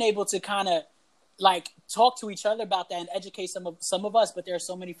we've been able to kind of like talk to each other about that and educate some of us, but there are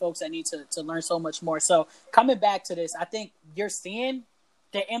so many folks that need to learn so much more. So coming back to this, I think you're seeing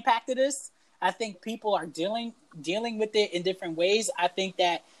the impact of this. I think people are dealing with it in different ways. I think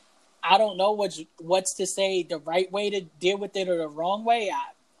that I don't know what's to say the right way to deal with it or the wrong way.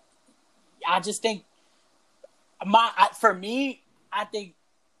 I just think for me, I think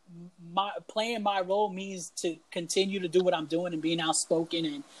playing my role means to continue to do what I'm doing and being outspoken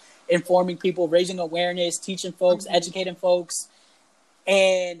and informing people, raising awareness, teaching folks, educating folks,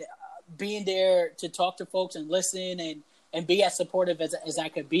 and being there to talk to folks and listen and be as supportive as I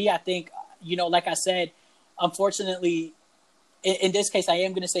could be. I think, like I said, unfortunately, in this case, I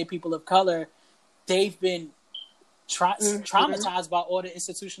am going to say people of color, they've been traumatized by all the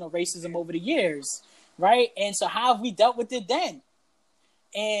institutional racism over the years, right? And so how have we dealt with it then?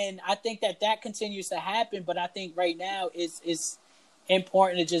 And I think that continues to happen, but I think right now is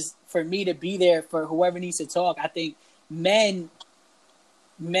important to just for me to be there for whoever needs to talk. I think men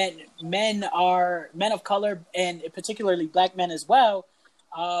of color, and particularly Black men as well.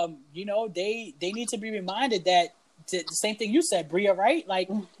 They need to be reminded that the same thing you said, Bria, right? Like,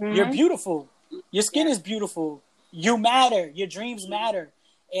 you're beautiful, your skin is beautiful, you matter, your dreams matter.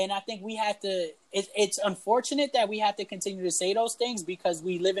 And I think we have to, it's unfortunate that we have to continue to say those things because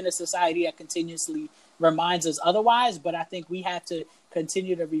we live in a society that continuously reminds us otherwise. But I think we have to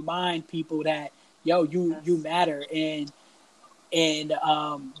continue to remind people that, yo, you matter. And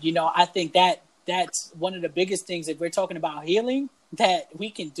I think that's one of the biggest things if we're talking about healing that we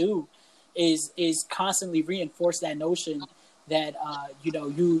can do is constantly reinforce that notion that,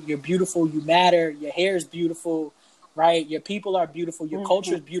 you're beautiful, you matter, your hair is beautiful, right? Your people are beautiful, your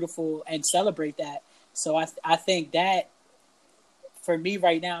culture is beautiful, and celebrate that. So I think that for me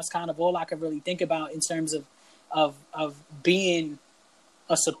right now is kind of all I can really think about in terms of being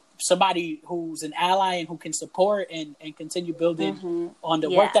somebody who's an ally and who can support and continue building on the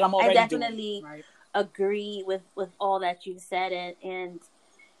work that I'm already doing. I definitely agree with all that you've said, and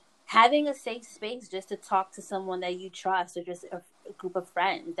having a safe space just to talk to someone that you trust, or just a group of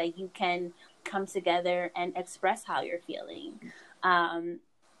friends that you can come together and express how you're feeling.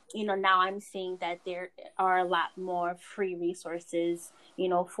 Now I'm seeing that there are a lot more free resources,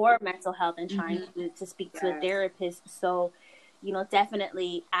 for mental health and trying to speak to a therapist. So,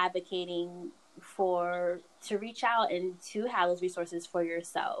 definitely advocating to reach out and to have those resources for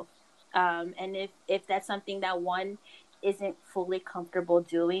yourself. And if that's something that one isn't fully comfortable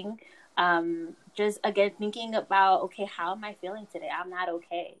doing, just again, thinking about, okay, how am I feeling today? I'm not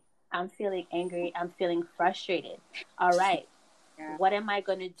okay. I'm feeling angry. I'm feeling frustrated. All right. Yeah. What am I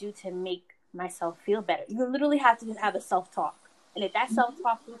going to do to make myself feel better? You literally have to have a self-talk. And if that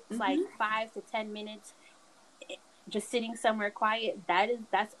self-talk looks like 5 to 10 minutes, just sitting somewhere quiet,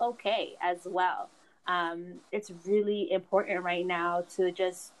 that's okay as well. It's really important right now to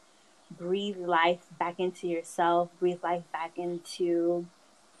just breathe life back into yourself, breathe life back into,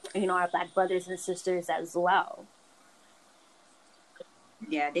 our Black brothers and sisters as well.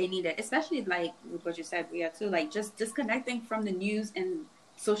 Yeah, they need it, especially like what you said, Bria, too, like just disconnecting from the news and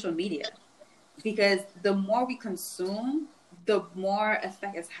social media, because the more we consume, the more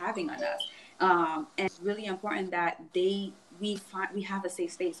effect it's having on us. And it's really important that we have a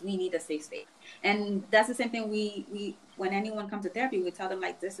safe space. We need a safe space, and that's the same thing. We when anyone comes to therapy, we tell them,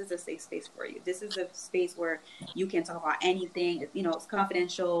 like, this is a safe space for you. This is a space where you can talk about anything. It's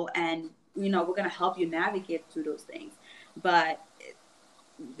confidential, and we're gonna help you navigate through those things. But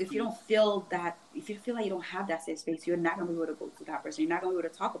if you don't feel that, if you feel like you don't have that safe space, you're not gonna be able to go to that person. You're not gonna be able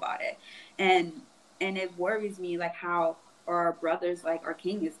to talk about it, and it worries me, like, how our brothers, like our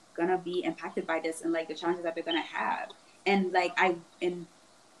king, is gonna be impacted by this, and like the challenges that they're gonna have, and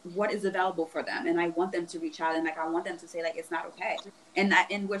what is available for them. And I want them to reach out, and like I want them to say, like, it's not okay.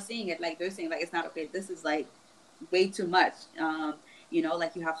 And we're seeing it, like they're saying, like, it's not okay. This is like way too much.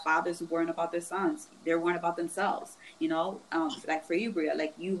 Like you have fathers who worrying about their sons. They're worrying about themselves. Like for you, Bria,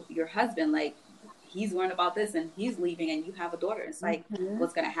 like your husband, like he's worrying about this, and he's leaving, and you have a daughter. It's like,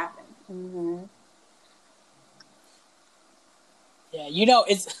 what's gonna happen? Yeah,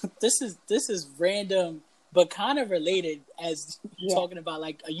 this is random, but kind of related as talking about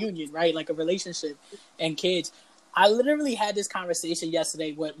like a union, right? Like a relationship and kids. I literally had this conversation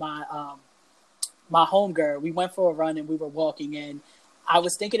yesterday with my my homegirl. We went for a run and we were walking, and I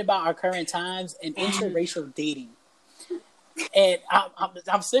was thinking about our current times and interracial dating. And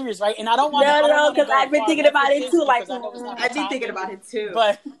I'm serious, right? And I don't want to. No, because I've been thinking about it too. Like, I've been thinking about it too.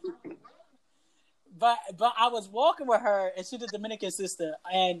 But I was walking with her, and she's a Dominican sister,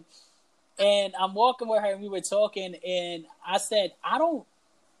 and I'm walking with her, and we were talking, and I said, I don't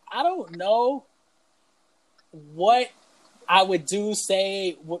know what I would do,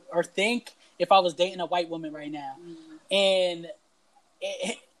 say, or think if I was dating a white woman right now. And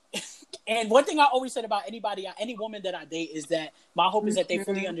one thing I always said about any woman that I date is that my hope is that they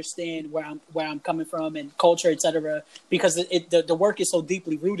fully understand where I'm coming from and culture, etc. Because the work is so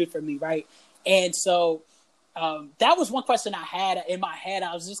deeply rooted for me, right? And so that was one question I had in my head.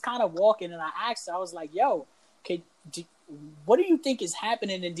 I was just kind of walking, and I asked her, I was like, yo, what do you think is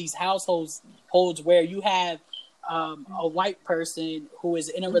happening in these households where you have a white person who is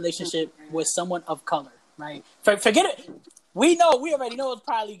in a relationship with someone of color, right? Forget it. We already know it's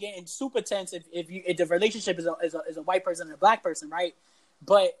probably getting super tense if the relationship is a white person and a black person, right?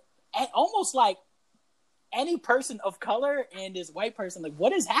 But almost like any person of color and this white person, like,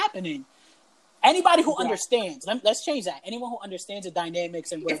 what is happening? Anybody who understands, let's change that. Anyone who understands the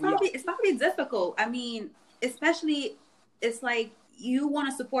dynamics and where it's not be difficult. I mean, especially, it's like you want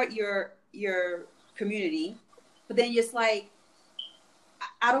to support your community, but then you're just like,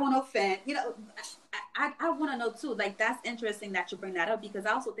 I don't want to offend, you know. I want to know too. Like, that's interesting that you bring that up, because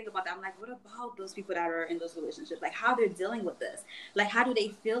I also think about that. I'm like, what about those people that are in those relationships? Like, how they're dealing with this? Like, how do they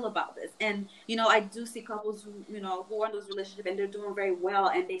feel about this? And, you know, I do see couples who, you know, who are in those relationships and they're doing very well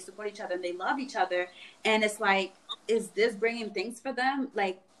and they support each other and they love each other. And it's like, is this bringing things for them?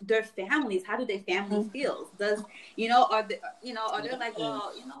 Like, their families, how do their families feel? Does, you know, are they like,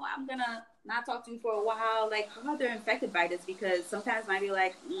 well, you know, I'm gonna not talk to you for a while. Like, how they're infected by this? Because sometimes might be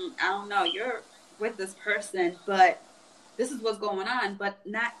like, I don't know, you're with this person, but this is what's going on. But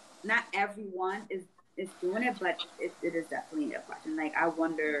not everyone is doing it, but it is definitely a question. Like, I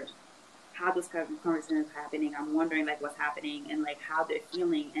wonder how this conversation is happening. I'm wondering like what's happening and like how they're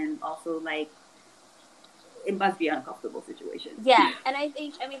feeling, and also like it must be an uncomfortable situation. Yeah, and I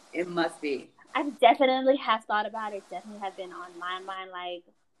mean, it must be. I definitely have thought about it. Definitely have been on my mind. Like,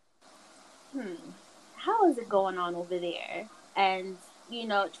 how is it going on over there? And you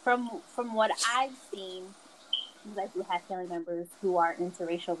know, from what I've seen, I do have family members who are in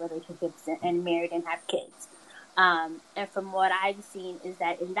interracial relationships and married and have kids. And from what I've seen is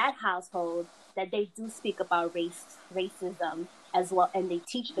that in that household, that they do speak about racism as well, and they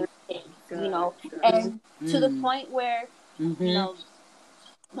teach their kids, you know, and to the point where, you know,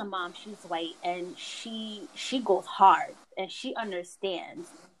 my mom, she's white, and she goes hard, and she understands,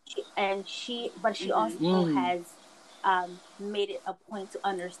 but she also has made it a point to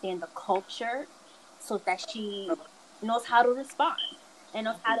understand the culture, so that she knows how to respond and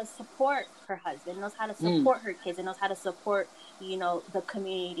knows how to support her husband, knows how to support her kids, and knows how to support, you know, the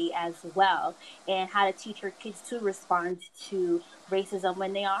community as well, and how to teach her kids to respond to racism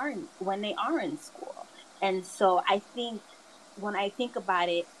when they are in school. And so I think when I think about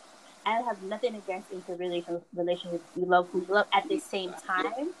it, I have nothing against relationships. We love who you love. At the same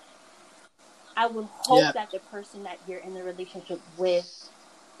time, I would hope that the person that you're in the relationship with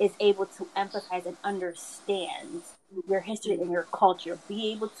is able to empathize and understand your history and your culture,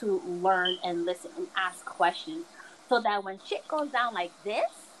 be able to learn and listen and ask questions, so that when shit goes down like this,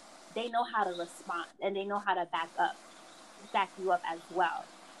 they know how to respond and they know how to back you up as well.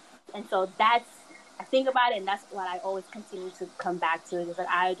 And so I think about it, and that's what I always continue to come back to, is that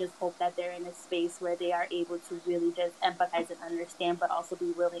I just hope that they're in a space where they are able to really just empathize and understand, but also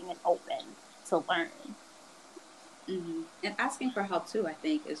be willing and open to learn. Mm-hmm. And asking for help too, I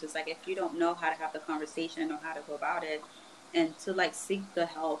think, is just like, if you don't know how to have the conversation or how to go about it, and to like seek the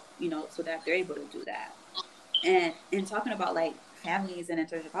help, you know, so that they're able to do that. And in talking about like families and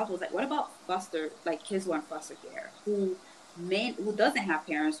interracial couples, like, what about kids who are in foster care, who doesn't have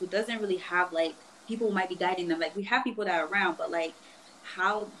parents, who doesn't really have like people who might be guiding them? Like, we have people that are around, but like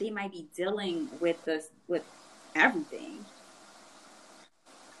how they might be dealing with this, with everything.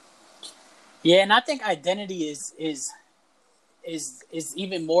 Yeah, and I think identity is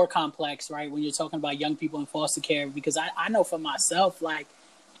even more complex, right? When you're talking about young people in foster care, because I know for myself, like,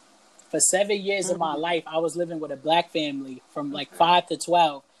 for 7 years of my life, I was living with a Black family from like 5 to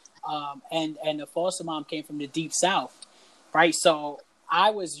 12, and the foster mom came from the Deep South, right? So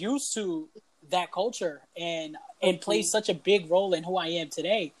I was used to that culture and plays such a big role in who I am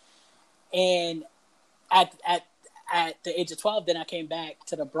today. And at the age of 12, then I came back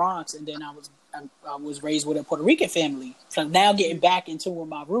to the Bronx, and then I was raised with a Puerto Rican family. So now getting back into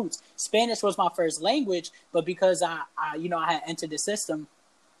my roots. Spanish was my first language, but because I had entered the system,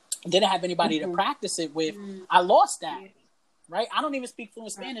 didn't have anybody to practice it with, I lost that, right? I don't even speak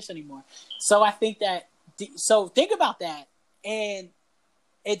fluent Spanish anymore. So I think that, so think about that. And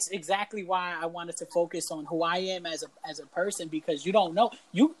it's exactly why I wanted to focus on who I am as a person, because you don't know.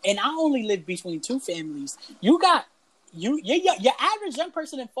 And I only live between two families. Your average young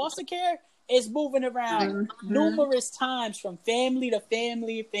person in foster care is moving around numerous times from family to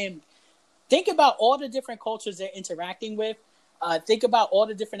family. Think about all the different cultures they're interacting with. Think about all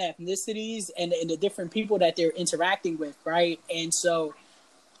the different ethnicities and the different people that they're interacting with, right? And so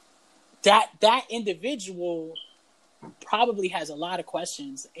that individual probably has a lot of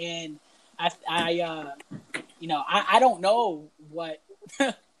questions, and I don't know what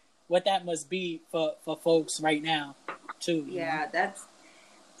what that must be for folks right now too. Yeah,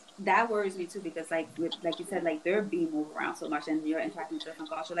 that worries me too, because like you said, like, they're being moved around so much and you're interacting with different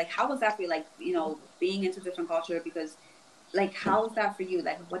culture. Like, how was that for you? Like, you know, being into different culture, because like, how was that for you?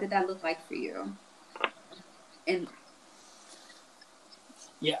 Like, what did that look like for you? And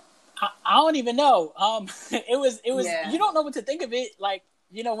yeah, I don't even know. It was you don't know what to think of it, like,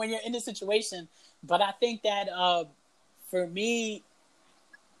 you know, when you're in this situation. But I think that for me,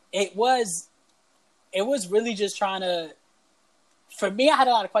 it was really just trying to for me, I had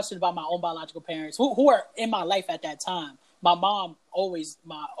a lot of questions about my own biological parents who are in my life at that time. My mom always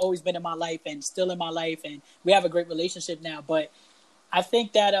been in my life and still in my life, and we have a great relationship now. But I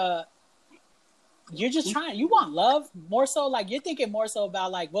think that you're just you want love more so. Like, you're thinking more so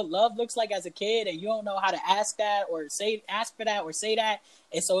about like what love looks like as a kid, and you don't know how to ask that or ask for that or say that.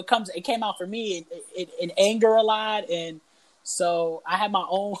 And so it came out for me in anger a lot, and so I had my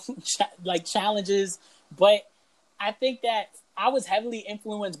own challenges. But I think that I was heavily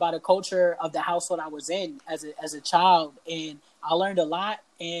influenced by the culture of the household I was in as a child, and I learned a lot.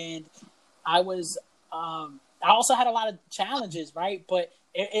 And I was I also had a lot of challenges, right? But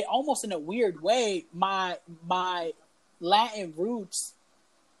it almost in a weird way, my Latin roots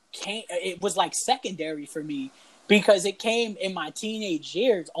it was like secondary for me because it came in my teenage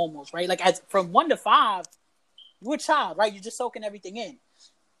years almost, right? Like from 1 to 5, you're a child, right? You're just soaking everything in.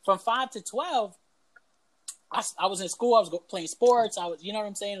 From 5 to 12, I was in school. I was playing sports. I was, you know what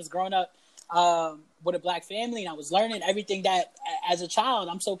I'm saying? I was growing up with a Black family, and I was learning everything that, as a child,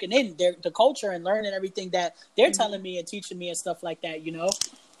 I'm soaking in the culture and learning everything that they're telling me and teaching me and stuff like that, you know?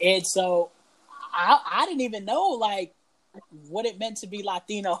 And so I didn't even know, like, what it meant to be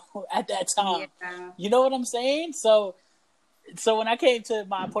Latino at that time. Yeah. You know what I'm saying? So when I came to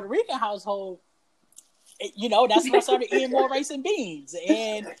my Puerto Rican household, you know, that's when I started eating more rice and beans,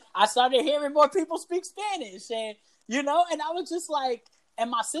 and I started hearing more people speak Spanish, and, you know, and I was just like, and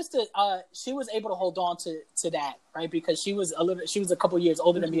my sister, she was able to hold on to that, right? Because she was a couple years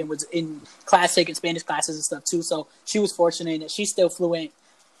older than me and was in taking Spanish classes and stuff too. So she was fortunate that she's still fluent,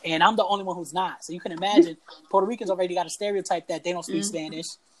 and I'm the only one who's not. So you can imagine Puerto Ricans already got a stereotype that they don't speak Spanish.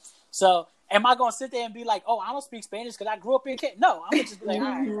 So am I going to sit there and be like, oh, I don't speak Spanish because I grew up in Canada? No, I'm going to just be like, all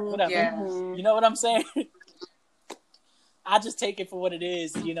right, whatever. Yeah. You know what I'm saying? I just take it for what it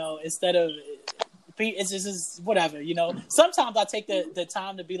is, you know, instead of, it's just whatever, you know. Sometimes I take the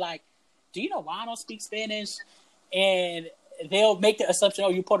time to be like, do you know why I don't speak Spanish? And they'll make the assumption, oh,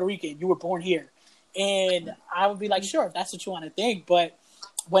 you're Puerto Rican, you were born here. And I would be like, sure, if that's what you want to think. But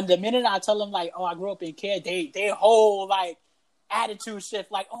when the minute I tell them, like, oh, I grew up in Canada, they whole, like, attitude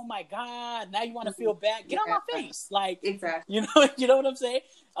shift, like, oh my God, now you want to feel bad? Get on my face. Like, exactly. You know what I'm saying?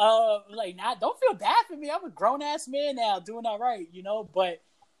 Like, don't feel bad for me. I'm a grown ass man now, doing all right, you know. But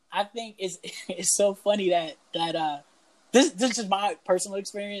I think it's so funny that this is my personal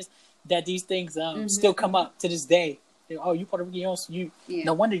experience, that these things still come up to this day. Oh, you Puerto Rican,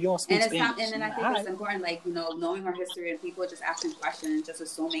 no wonder you don't speak Spanish. And then I think it's important, like, you know, knowing our history and people just asking questions and just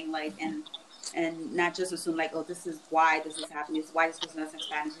assuming, like, and not just assume, like, oh, this is why this is happening. This is why this person doesn't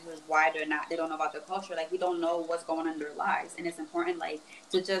Spanish. This is why they don't know about their culture. Like, we don't know what's going on in their lives. And it's important, like,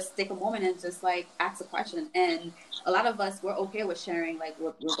 to just take a moment and just, like, ask a question. And a lot of us, we're okay with sharing, like,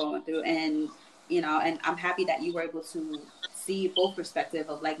 what we're going through. And, you know, and I'm happy that you were able to see both perspectives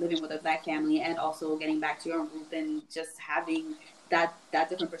of, like, living with a Black family and also getting back to your own roots and just having that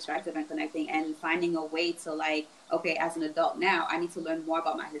different perspective and connecting and finding a way to, like, okay, as an adult now, I need to learn more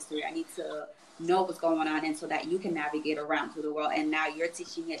about my history. I need to know what's going on, and so that you can navigate around through the world. And now you're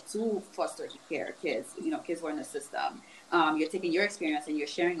teaching it to foster care kids, you know, kids who are in the system. You're taking your experience and you're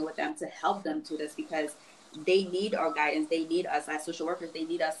sharing it with them to help them through this, because they need our guidance. They need us as social workers. They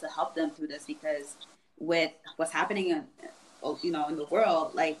need us to help them through this, because with what's happening in the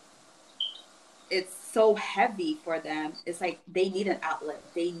world, like, it's so heavy for them. It's like they need an outlet.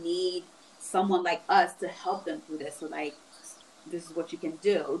 They need someone like us to help them through this. So, like, this is what you can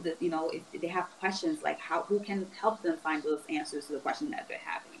do. That, you know, if they have questions, like, who can help them find those answers to the question that they're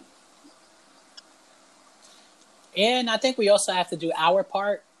having. And I think we also have to do our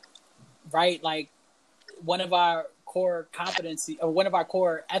part, right? Like, one of our core competency, or one of our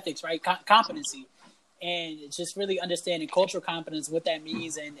core ethics, right? Competency, and just really understanding cultural competence, what that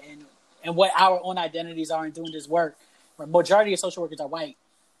means, and what our own identities are in doing this work. The majority of social workers are white,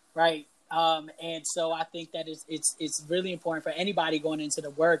 right? And so I think that it's really important for anybody going into the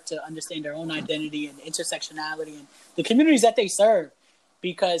work to understand their own identity and intersectionality and the communities that they serve,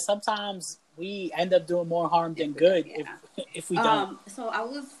 because sometimes we end up doing more harm than good if we don't. So I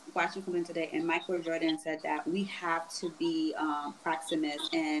was watching something today, and Michael Jordan said that we have to be proximate,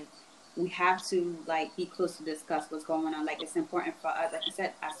 and we have to, like, be close to discuss what's going on. Like, it's important for us, like you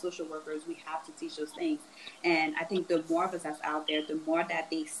said, as social workers, we have to teach those things. And I think the more of us that's out there, the more that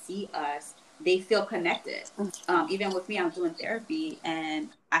they see us, they feel connected. Even with me, I'm doing therapy, and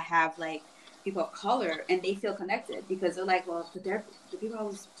I have, like, people of color, and they feel connected, because they're like, well, the people I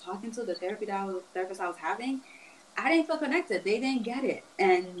was talking to, the therapist I was having, I didn't feel connected. They didn't get it.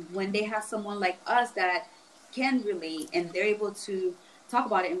 And when they have someone like us that can relate, and they're able to talk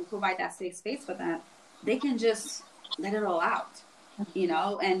about it and provide that safe space for them, they can just let it all out. you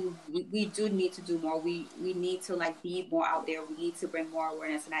know, and we do need to do more. We need to like be more out there. We need to bring more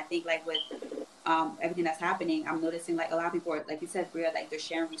awareness. And I think like with everything that's happening, I'm noticing like a lot of people are, like you said, Bria, like they're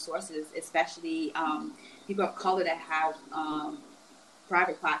sharing resources, especially people of color that have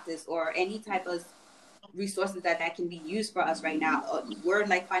private practice or any type of resources that can be used for us right now. We're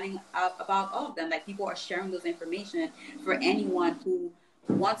like finding out about all of them. Like people are sharing those information for anyone who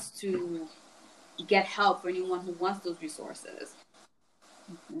wants to get help, for anyone who wants those resources.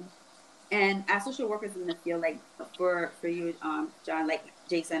 Mm-hmm. And as social workers in the field, like for you, John, like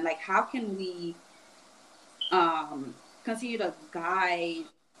Jason, like how can we continue to guide,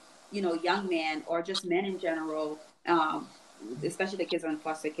 you know, young men or just men in general, especially the kids are in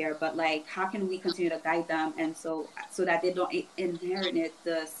foster care, but like how can we continue to guide them and so that they don't inherit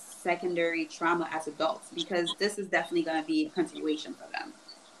the secondary trauma as adults, because this is definitely going to be a continuation for them.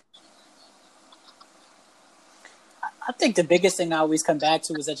 I think the biggest thing I always come back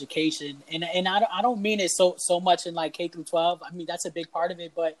to is education, and I don't mean it so much in like K through 12. I mean that's a big part of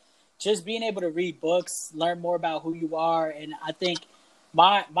it, but just being able to read books, learn more about who you are, and I think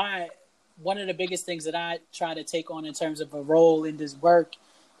my one of the biggest things that I try to take on in terms of a role in this work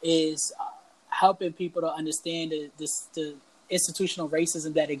is helping people to understand the institutional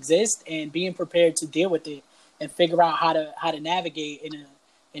racism that exists and being prepared to deal with it and figure out how to navigate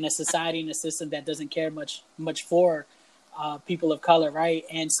in a society and a system that doesn't care much for people of color, right?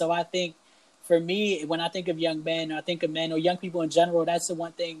 And so I think for me, when I think of young men, or I think of men or young people in general, that's the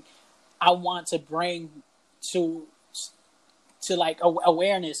one thing I want to bring to like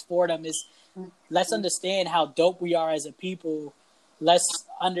awareness for them is let's understand how dope we are as a people. Let's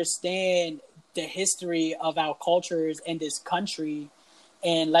understand the history of our cultures in this country,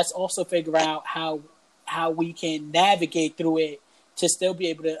 and let's also figure out how we can navigate through it to still be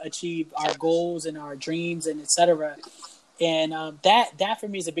able to achieve our goals and our dreams and etc. And that for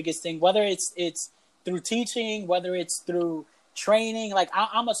me is the biggest thing, whether it's through teaching, whether it's through training. Like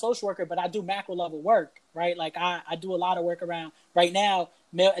I'm a social worker, but I do macro level work, right? Like I do a lot of work around right now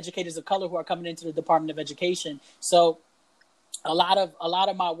male educators of color who are coming into the Department of Education. So a lot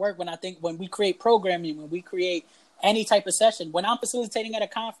of my work, when we create programming, when we create any type of session, when I'm facilitating at a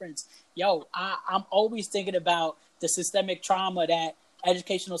conference, I'm always thinking about the systemic trauma that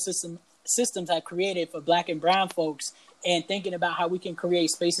educational systems have created for Black and brown folks, and thinking about how we can create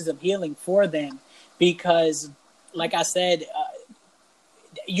spaces of healing for them. Because like I said,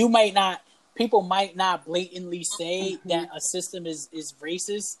 people might not blatantly say that a system is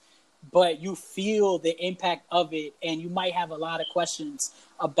racist, but you feel the impact of it, and you might have a lot of questions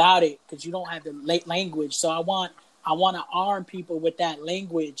about it because you don't have the language. So I want to arm people with that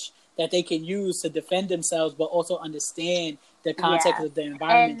language that they can use to defend themselves, but also understand the context of the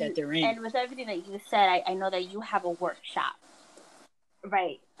environment that they're in. And with everything that you said, I know that you have a workshop,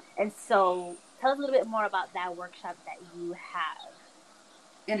 right? And so tell us a little bit more about that workshop that you have.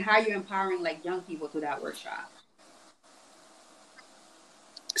 And how you're empowering like young people through that workshop.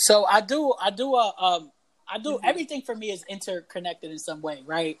 So I do everything for me is interconnected in some way,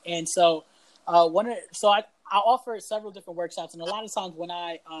 right? And so I offer several different workshops, and a lot of times when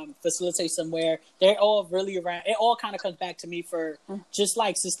I facilitate somewhere, they're all really around. It all kind of comes back to me for just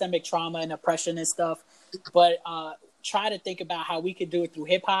like systemic trauma and oppression and stuff. But try to think about how we could do it through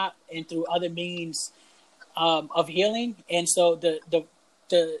hip hop and through other means of healing. And so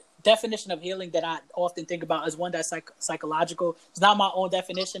the definition of healing that I often think about is one that's psychological. It's not my own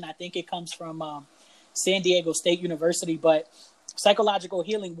definition. I think it comes from San Diego State University, but psychological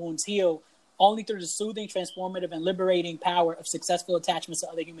healing wounds heal only through the soothing, transformative, and liberating power of successful attachments to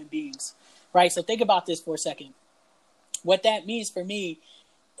other human beings, right? So think about this for a second. What that means for me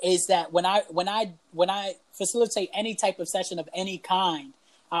is that when I facilitate any type of session of any kind,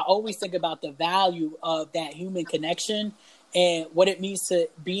 I always think about the value of that human connection and what it means to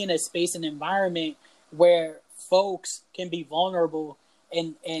be in a space and environment where folks can be vulnerable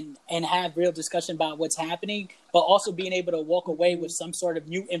and have real discussion about what's happening, but also being able to walk away with some sort of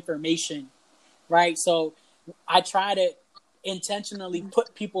new information, right? So I try to intentionally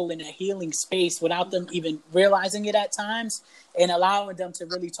put people in a healing space without them even realizing it at times, and allowing them to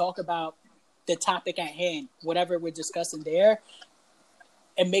really talk about the topic at hand, whatever we're discussing there,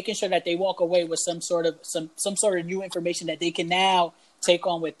 and making sure that they walk away with some sort of new information that they can now take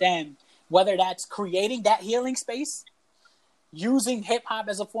on with them, whether that's creating that healing space, using hip hop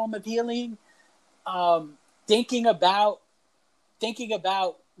as a form of healing, thinking about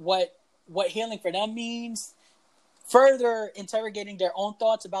what healing for them means, further interrogating their own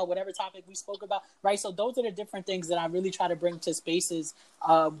thoughts about whatever topic we spoke about, right? So those are the different things that I really try to bring to spaces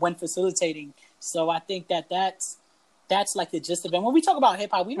when facilitating. So I think that's that's like the gist of it. When we talk about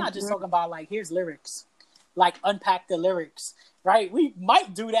hip hop, we're not just talking about like, here's lyrics, like unpack the lyrics, right? We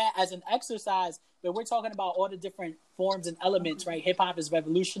might do that as an exercise, but we're talking about all the different forms and elements, right? Hip hop is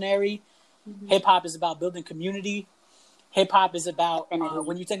revolutionary. Hip hop is about building community. Hip hop is about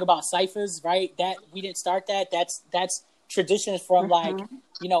when you think about ciphers, right? That we didn't start that. That's traditions from like,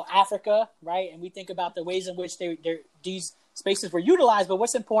 you know, Africa, right? And we think about the ways in which these spaces were utilized. But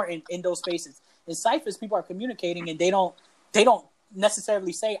what's important in those spaces? In ciphers, people are communicating, and they don't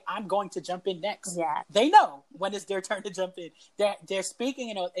necessarily say, "I'm going to jump in next." Yeah. They know when it's their turn to jump in. They're speaking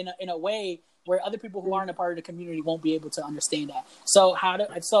in a way where other people who aren't a part of the community won't be able to understand that. So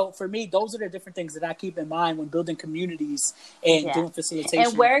for me, those are the different things that I keep in mind when building communities and doing facilitation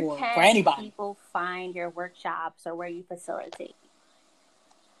and where for can anybody. People find your workshops or where you facilitate?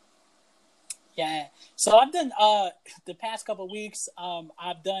 Yeah. So I've done the past couple of weeks,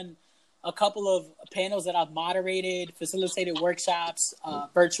 I've done a couple of panels that I've moderated, facilitated workshops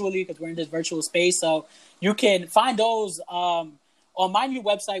virtually because we're in this virtual space. So you can find those on my new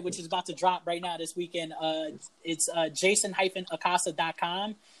website, which is about to drop right now this weekend. It's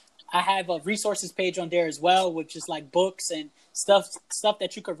jason-acasa.com. I have a resources page on there as well, which is like books and stuff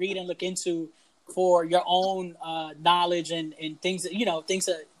that you could read and look into for your own knowledge and things, things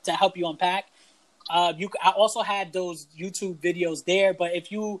to help you unpack. I also had those YouTube videos there, but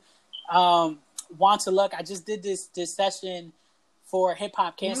if you want to look, I just did this session for Hip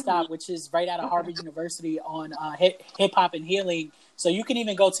Hop Can't Stop, which is right out of Harvard University on hip hop and healing. So you can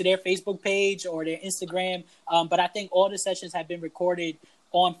even go to their Facebook page or their Instagram. But I think all the sessions have been recorded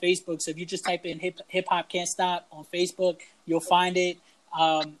on Facebook. So if you just type in Hip Hop Can't Stop on Facebook, you'll find it.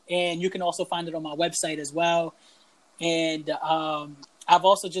 And you can also find it on my website as well. And I've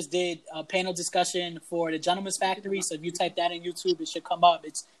also just did a panel discussion for the Gentleman's Factory. So if you type that in YouTube, it should come up.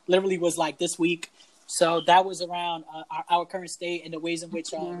 It's literally was like this week. So that was around our current state and the ways in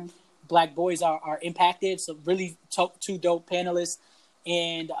which Black boys are impacted. So really two dope panelists.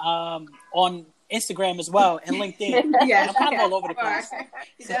 And on Instagram as well and LinkedIn. Yes, I'm kind of all over the place.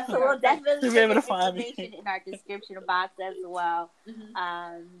 So we'll definitely be able to put find information in our description box as well.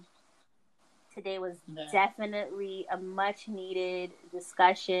 Today was definitely a much needed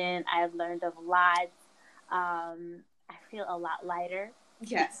discussion. I've learned a lot. I feel a lot lighter.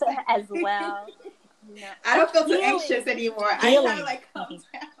 Yes. As well. I don't feel too anxious anymore. I kind of like calm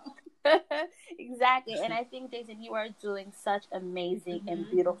down. Exactly. And I think, Jason, you are doing such amazing and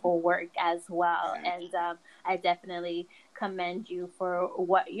beautiful work as well. And I definitely commend you for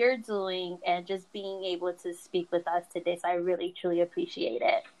what you're doing and just being able to speak with us today. So I really, truly appreciate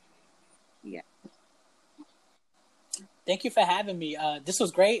it. Yeah. Thank you for having me. This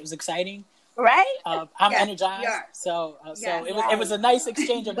was great. It was exciting. Right? I'm energized. So it was a nice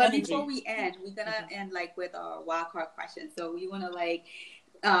exchange of energy. But before we end, we're going to end like with our wild card question. So we want to like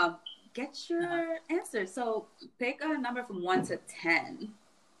get your answer. So pick a number from 1 to 10.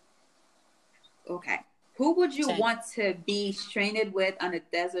 Okay. Who would you 10. want to be stranded with on a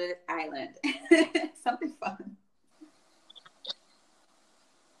desert island? Something fun.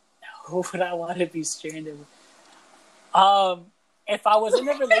 Who would I want to be stranded with? If I was in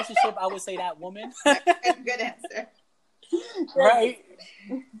a relationship, I would say that woman. Good answer. Right.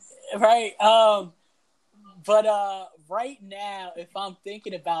 But right now, if I'm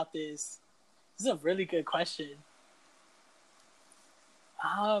thinking about this is a really good question.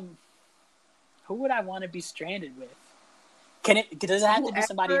 Who would I want to be stranded with? Does it have to be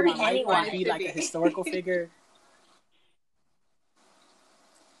somebody in my life or be like a historical figure?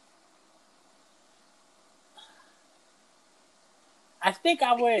 I think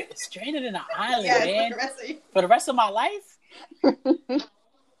I would stranded in an island, man. For the rest of my life? Yo,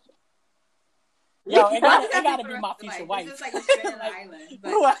 it gotta be my future wife. It's just like you're stranded on an island.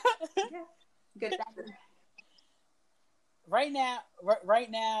 But, good. Right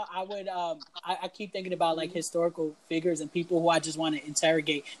now, I would. I keep thinking about like historical figures and people who I just want to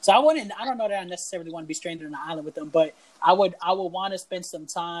interrogate. So I don't know that I necessarily want to be stranded on an island with them, but I would want to spend some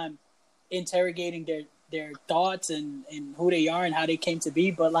time interrogating their thoughts and who they are and how they came to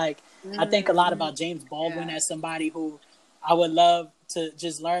be. But like, I think a lot about James Baldwin as somebody who I would love to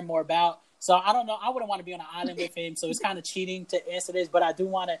just learn more about. So I don't know. I wouldn't want to be on an island with him. So it's kind of cheating to answer this, but I do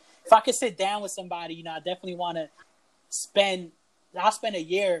want to. If I could sit down with somebody, I definitely want to I'll spend a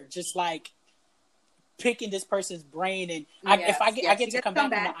year just like picking this person's brain, and I get to come back on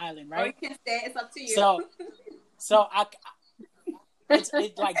the island, right? Or you can stay. It's up to you. So it's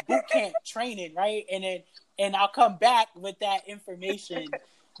like boot camp training, right? And I'll come back with that information,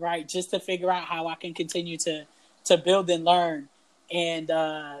 right? Just to figure out how I can continue to build and learn. And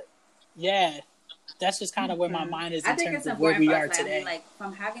that's just kind of where my mind is I in think terms it's of where we are important for us, today. I mean, like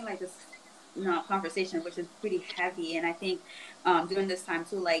from having like this conversation, which is pretty heavy, and I think during this time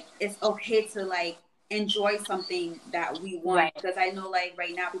too, like it's okay to like enjoy something that we want, Right. because I know like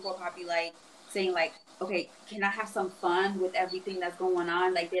right now people are probably like saying like, okay, can I have some fun with everything that's going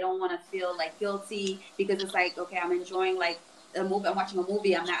on? Like they don't want to feel like guilty because it's like, okay, I'm enjoying like a movie, I'm watching a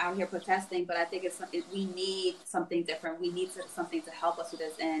movie, I'm not out here protesting. But I think we need something different. We need something to help us with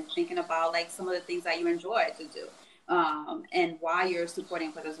this, and thinking about like some of the things that you enjoy to do, and why you're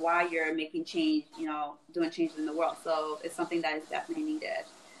supporting others, why you're making change, doing changes in the world. So it's something that is definitely needed.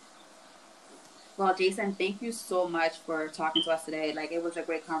 Well, Jason, thank you so much for talking to us today. Like, it was a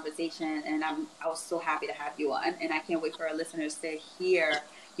great conversation, and I was so happy to have you on, and I can't wait for our listeners to hear,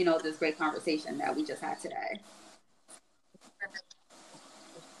 this great conversation that we just had today.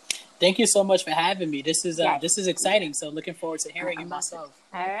 Thank you so much for having me. This is exciting. So looking forward to hearing it myself.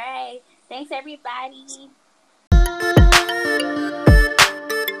 All right. Thanks, everybody.